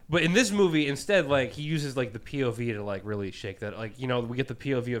like, but in this movie, instead, like he uses like the POV to like really shake that. Like we get the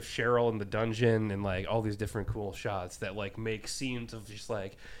POV of Cheryl in the dungeon and like all these different cool shots that like make scenes of just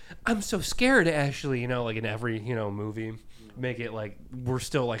like, I'm so scared, Ashley. Like in every movie, make it like we're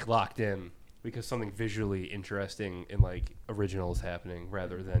still like locked in because something visually interesting and like original is happening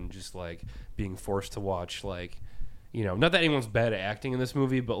rather than just like being forced to watch like. Not that anyone's bad at acting in this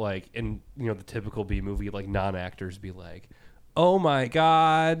movie, but like in the typical B movie, like non-actors be like, oh my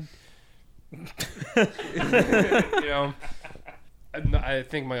God, You know, I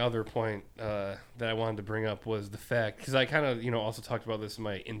think my other point that I wanted to bring up was the fact, because I kind of, also talked about this in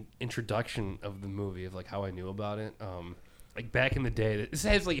my introduction of the movie, of like how I knew about it. Like back in the day, this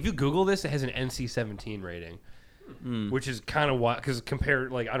has like, if you Google this, it has an NC-17 rating, which is kind of wild, because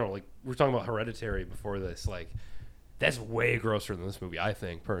compared, like, I don't know, like we were talking about Hereditary before this, like that's way grosser than this movie, I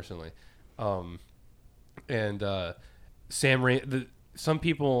think, personally. And Sam Raimi, some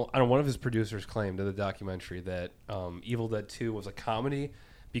people, I don't know, one of his producers claimed in the documentary that Evil Dead 2 was a comedy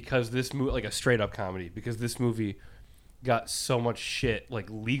because this movie, like a straight up comedy, because this movie got so much shit, like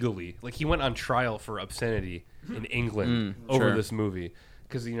legally. Like he went on trial for obscenity in England over this movie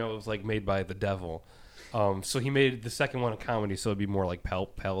because, it was like made by the devil. So he made the second one a comedy so it'd be more like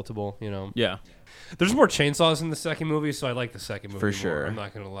palatable, Yeah. There's more chainsaws in the second movie, so I like the second movie For more. sure. I'm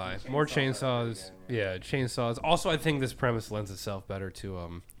not going to lie. More chainsaws. Yeah, chainsaws. Also, I think this premise lends itself better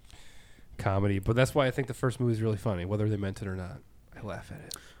to comedy, but that's why I think the first movie is really funny, whether they meant it or not. I laugh at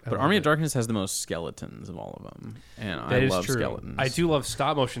it. But Army of Darkness has the most skeletons of all of them, and That I is love true. skeletons. I do love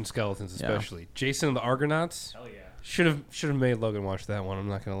stop motion skeletons, especially. Jason and the Argonauts. Hell yeah. Should have made Logan watch that one. I'm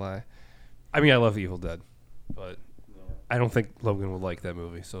not going to lie. I mean, I love Evil Dead, but I don't think Logan would like that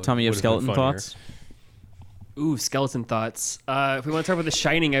movie. So Tommy, you have skeleton thoughts? Ooh, skeleton thoughts. If we want to talk about The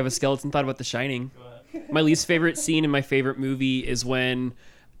Shining, I have a skeleton thought about The Shining. My least favorite scene in my favorite movie is when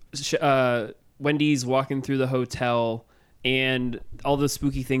Wendy's walking through the hotel and all the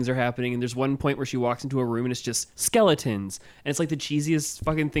spooky things are happening, and there's one point where she walks into a room and it's just skeletons, and it's like the cheesiest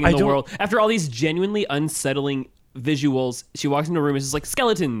fucking thing in the world. After all these genuinely unsettling visuals, she walks into a room and it's just like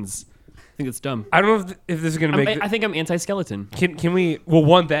skeletons. I think it's dumb. I don't know if this is going to make... I think I'm anti-skeleton. Can we... Well,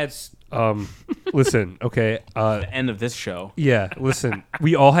 one, that's... listen, okay. The end of this show. Yeah, listen.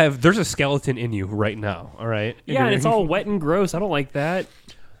 We all have... There's a skeleton in you right now, all right? Yeah, and it's all wet and gross. I don't like that.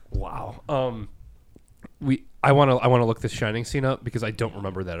 Wow. I want to look this Shining scene up because I don't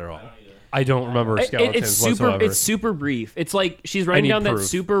remember that at all. I don't remember skeletons whatsoever. It's super brief. It's like she's running down that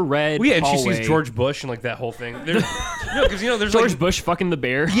super red and hallway. she sees George Bush and like that whole thing. No, because there's George like, Bush fucking the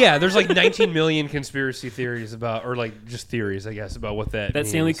bear. Yeah, there's like 19 million conspiracy theories about, or like just theories, I guess, about what that means.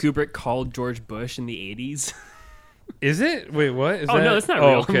 Stanley Kubrick called George Bush in the 80s. Is it? Wait, what? Is no, that's not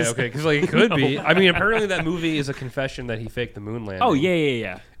real. Okay, because like it could be. I mean, apparently that movie is a confession that he faked the moon landing. Oh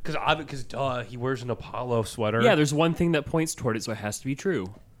yeah. Because duh, he wears an Apollo sweater. Yeah, there's one thing that points toward it, so it has to be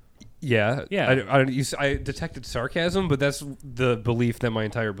true. Yeah. Yeah. I detected sarcasm, but that's the belief that my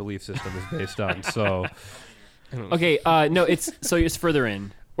entire belief system is based on. So. Okay. No, it's further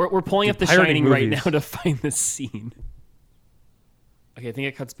in. We're pulling up The pirating Shining right movies. now to find this scene. Okay, I think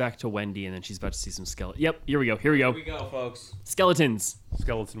it cuts back to Wendy, and then she's about to see some skeleton. Yep, here we go. Here we go, folks. Skeletons.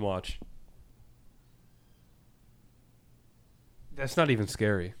 Skeleton watch. That's not even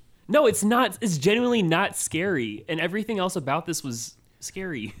scary. No, it's not. It's genuinely not scary, and everything else about this was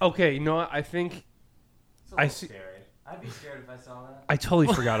scary. Okay, you know what? I think I see. Scary. I'd be scared if I saw that. I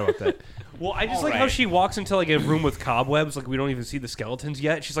totally forgot about that. Well, I just like how she walks into like a room with cobwebs, like we don't even see the skeletons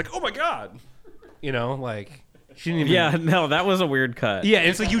yet. She's like, "Oh my god," like she didn't even. Yeah, no, that was a weird cut. Yeah, and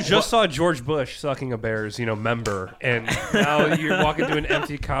it's like you just saw George Bush sucking a bear's, member, and now you're walking to an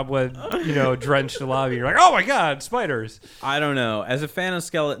empty cobweb, drenched lobby. You're like, "Oh my god, spiders!" I don't know. As a fan of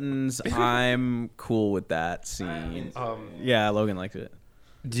skeletons, I'm cool with that scene. Yeah, Logan liked it.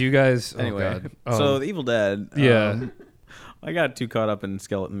 Do you guys? Anyway, oh so The Evil Dead. Yeah. I got too caught up in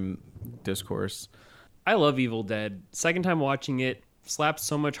skeleton discourse. I love Evil Dead. Second time watching it, slapped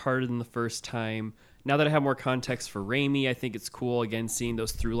so much harder than the first time. Now that I have more context for Raimi, I think it's cool, again, seeing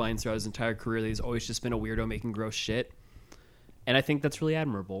those through lines throughout his entire career that he's always just been a weirdo making gross shit. And I think that's really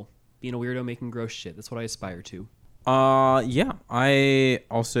admirable, being a weirdo making gross shit. That's what I aspire to. Yeah. I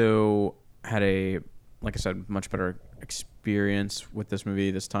also had like I said, much better experience with this movie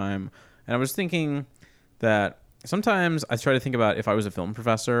this time. And I was thinking that sometimes I try to think about if I was a film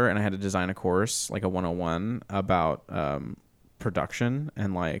professor and I had to design a course, like a 101 about production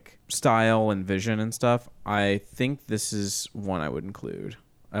and like style and vision and stuff. I think this is one I would include.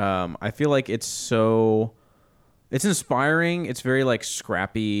 I feel like it's inspiring. It's very like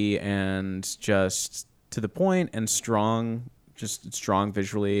scrappy and just to the point and strong. Just strong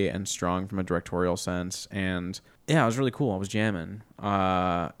visually and strong from a directorial sense. And yeah, it was really cool. I was jamming.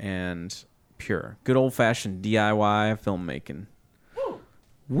 And pure. Good old-fashioned DIY filmmaking.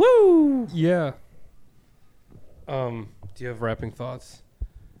 Woo! Yeah. Do you have wrapping thoughts?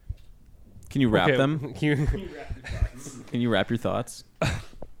 Can you wrap them? Can you... Can you wrap your thoughts?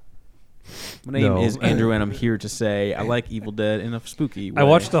 My name No. is Andrew, and I'm here to say I like Evil Dead in a spooky way. I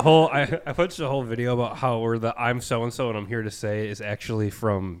watched the whole video about how where the I'm so and so and I'm here to say is actually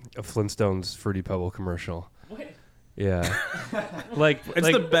from a Flintstones Fruity Pebble commercial. What? Yeah, like It's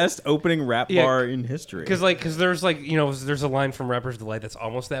the best opening rap Yeah, bar in history. because there's there's a line from Rapper's Delight that's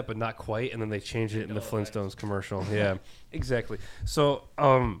almost that but not quite, and then they change it in the Flintstones commercial. Yeah, exactly. So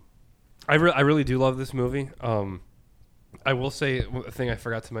I really do love this movie. I will say a thing I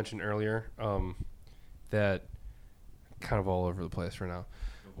forgot to mention earlier, that kind of all over the place right now,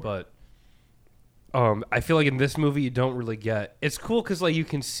 but I feel like in this movie you don't really get. It's cool because like you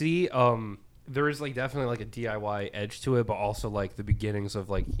can see there is like definitely like a DIY edge to it, but also like the beginnings of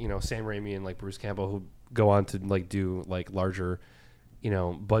like Sam Raimi and like Bruce Campbell who go on to like do like larger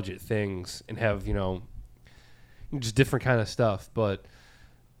budget things and have just different kind of stuff, but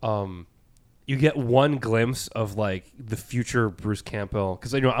you get one glimpse of like the future Bruce Campbell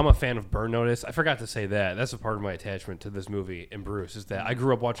because I'm a fan of Burn Notice. I forgot to say that's a part of my attachment to this movie and Bruce is that I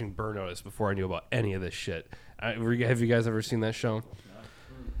grew up watching Burn Notice before I knew about any of this shit. Have you guys ever seen that show?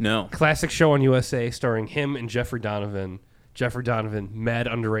 No. Classic show on USA starring him and Jeffrey Donovan. Jeffrey Donovan, mad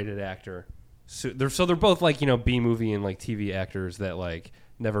underrated actor. So they're both like B movie and like TV actors that like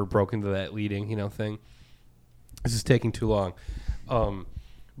never broke into that leading thing. This is taking too long.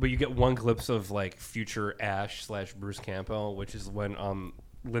 But you get one glimpse of like future Ash / Bruce Campbell, which is when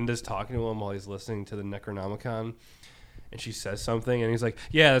Linda's talking to him while he's listening to the Necronomicon, and she says something, and he's like,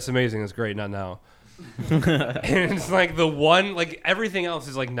 "Yeah, that's amazing. That's great. Not now." And it's like the one, like everything else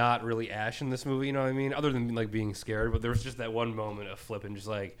is like not really Ash in this movie. You know what I mean? Other than like being scared, but there was just that one moment of flipping, just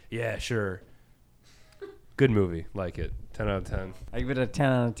like, "Yeah, sure." Good movie, like it. 10 out of 10. I give it a 10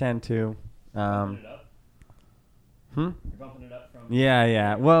 out of 10 too. You're bumping it up from...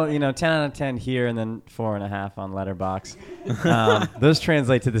 Yeah. Well, 10 out of 10 here and then 4.5 on Letterboxd. Those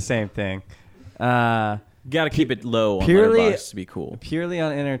translate to the same thing. Got to keep it low on purely- Letterboxd to be cool. Purely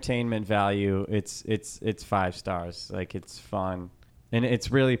on entertainment value, it's 5 stars. Like it's fun, and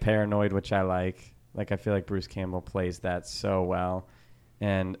it's really paranoid, which I like. Like I feel like Bruce Campbell plays that so well,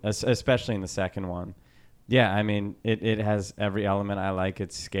 and especially in the second one. Yeah, I mean it has every element I like.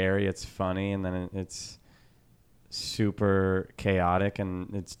 It's scary, it's funny, and then it's super chaotic,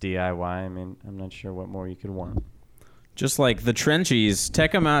 and it's DIY. I mean, I'm not sure what more you could want. Just like the Trenchies.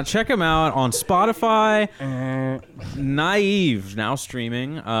 Check them out on Spotify. Naive, now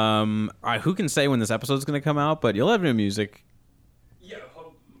streaming. Who can say when this episode's going to come out, but you'll have new music.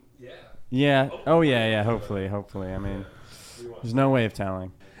 Yeah. Oh yeah. Hopefully. I mean, there's no way of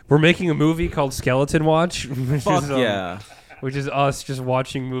telling. We're making a movie called Skeleton Watch. Fuck yeah. Which is us just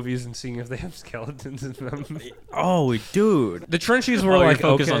watching movies and seeing if they have skeletons in them. Oh, dude. The Trenchies were like,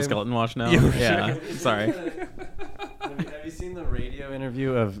 focus okay. on Skeleton Watch now? Yeah. Sorry. Have you seen the radio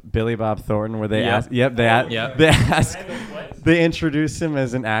interview of Billy Bob Thornton where they ask? Yep. They introduce him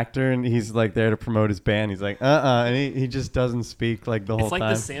as an actor, and he's like there to promote his band. He's like, and he just doesn't speak like the whole It's like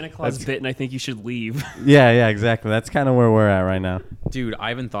time. the Santa Claus bit, and I think you should leave. Yeah, exactly. That's kind of where we're at right now. Dude, I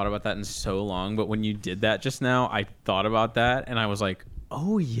haven't thought about that in so long, but when you did that just now, I thought about that, and I was like,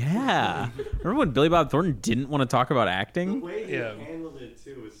 oh, yeah. Remember when Billy Bob Thornton didn't want to talk about acting? way he Yeah. handled it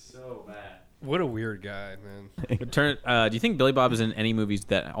too was so bad. What a weird guy, man. Do you think Billy Bob is in any movies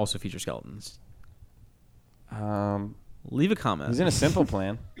that also feature skeletons? Leave a comment. He's in a Simple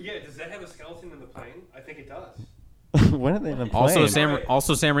Plan. Yeah, does that have a skeleton in the plane? I think it does. When are they in the plane?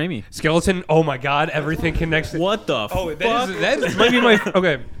 Also Sam Raimi. Skeleton, oh my god, everything connects. What the fuck? That might be my...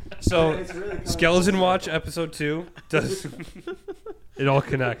 Okay, so Skeleton Watch episode 2 does... It all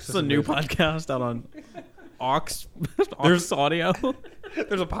connects. It's a new podcast out on Aux There's- Audio.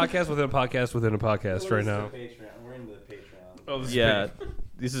 There's a podcast within a podcast within a podcast right now. We're in the Patreon. Oh, this Yeah. is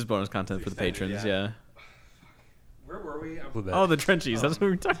this is bonus content for the patrons, yeah. Where were we? Oh, the Trenchies. That's what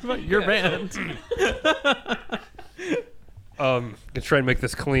we were talking about. Your band. Gonna try and make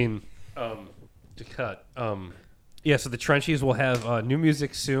this clean to cut. Yeah, so the Trenchies will have new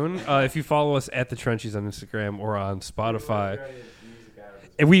music soon. If you follow us at the Trenchies on Instagram or on Spotify,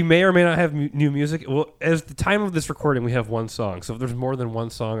 and we may or may not have new music. Well, as the time of this recording, we have one song. So if there's more than one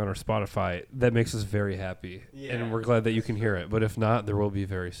song on our Spotify, that makes us very happy, and we're glad that you can hear it. But if not, there will be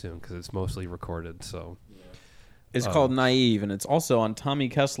very soon because it's mostly recorded. So. It's called Naive, and it's also on Tommy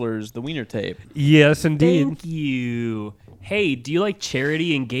Kessler's The Wiener Tape. Yes, indeed. Thank you. Hey, do you like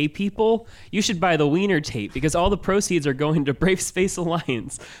charity and gay people? You should buy the Wiener Tape because all the proceeds are going to Brave Space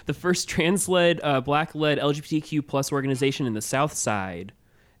Alliance, the first trans-led, black-led LGBTQ plus organization in the South Side.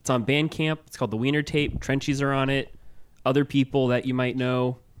 It's on Bandcamp. It's called the Wiener Tape. Trenchies are on it. Other people that you might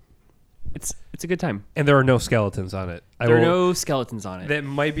know. It's a good time. And there are no skeletons on it. There are no skeletons on it. That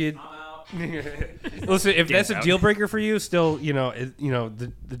might be. Listen, if that's a deal breaker for you, still,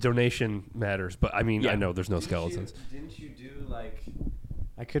 the donation matters. But I mean, I know there's no skeletons. Didn't you do like?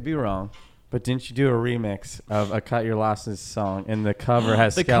 I could be wrong, but didn't you do a remix of a Cut Your Losses song, and the cover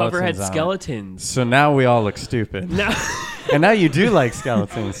has The skeletons cover had on it? skeletons. So now we all look stupid. Now, And now you do like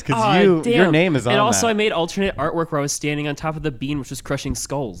skeletons because your name is on And also, that. I made alternate artwork where I was standing on top of the bean, which was crushing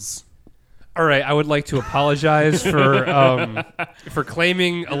skulls. All right, I would like to apologize for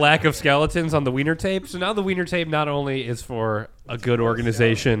claiming a lack of skeletons on the Wiener Tape. So now the Wiener Tape not only is for a good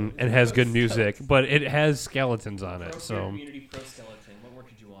organization and has good music, but it has skeletons on it. So Community pro skeleton. What more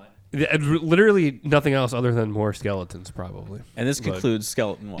could you want? literally nothing else other than more skeletons, probably. And this concludes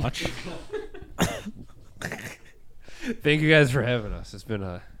Skeleton Watch. Thank you guys for having us. It's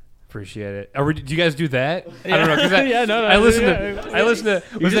been appreciate it. Do you guys do that? Yeah. I don't know. 'Cause I listened to.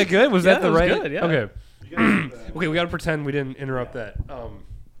 Was that good? Was that the right? Good, yeah. Okay. Okay, we gotta pretend we didn't interrupt that.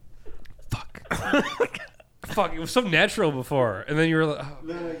 Fuck. Fuck. It was so natural before, and then you were like, oh.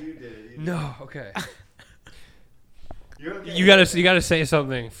 No, you did it. No. Okay. You're okay. You gotta say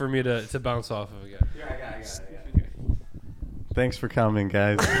something for me to bounce off of again. Yeah, I got it. Thanks for coming,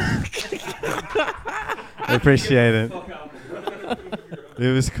 guys. I appreciate it. It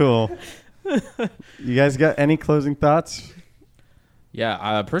was cool. You guys got any closing thoughts?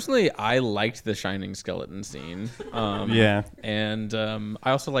 Yeah, personally, I liked the Shining Skeleton scene. Yeah. And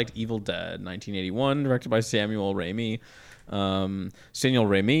I also liked Evil Dead 1981, directed by Samuel Raimi. Samuel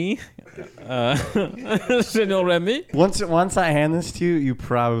Raimi. Samuel Raimi. Once I hand this to you, you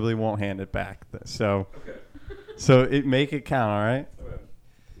probably won't hand it back. So make it count, all right?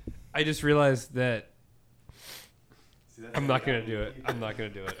 I just realized that I'm not gonna do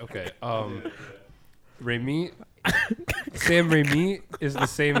it. Okay. Raimi. Sam Raimi is the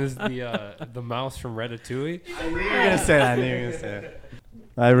same as the mouse from Ratatouille. I knew you were gonna say that.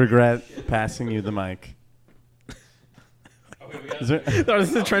 I regret passing you the mic. Is there,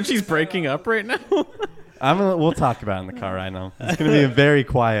 Is the Trenchies breaking up right now? we'll talk about it in the car right now. It's gonna be a very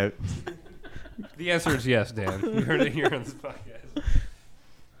quiet. The answer is yes, Dan. You heard it here on this podcast.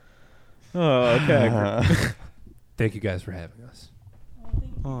 Oh, okay. Thank you guys for having us.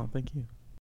 Oh, thank you.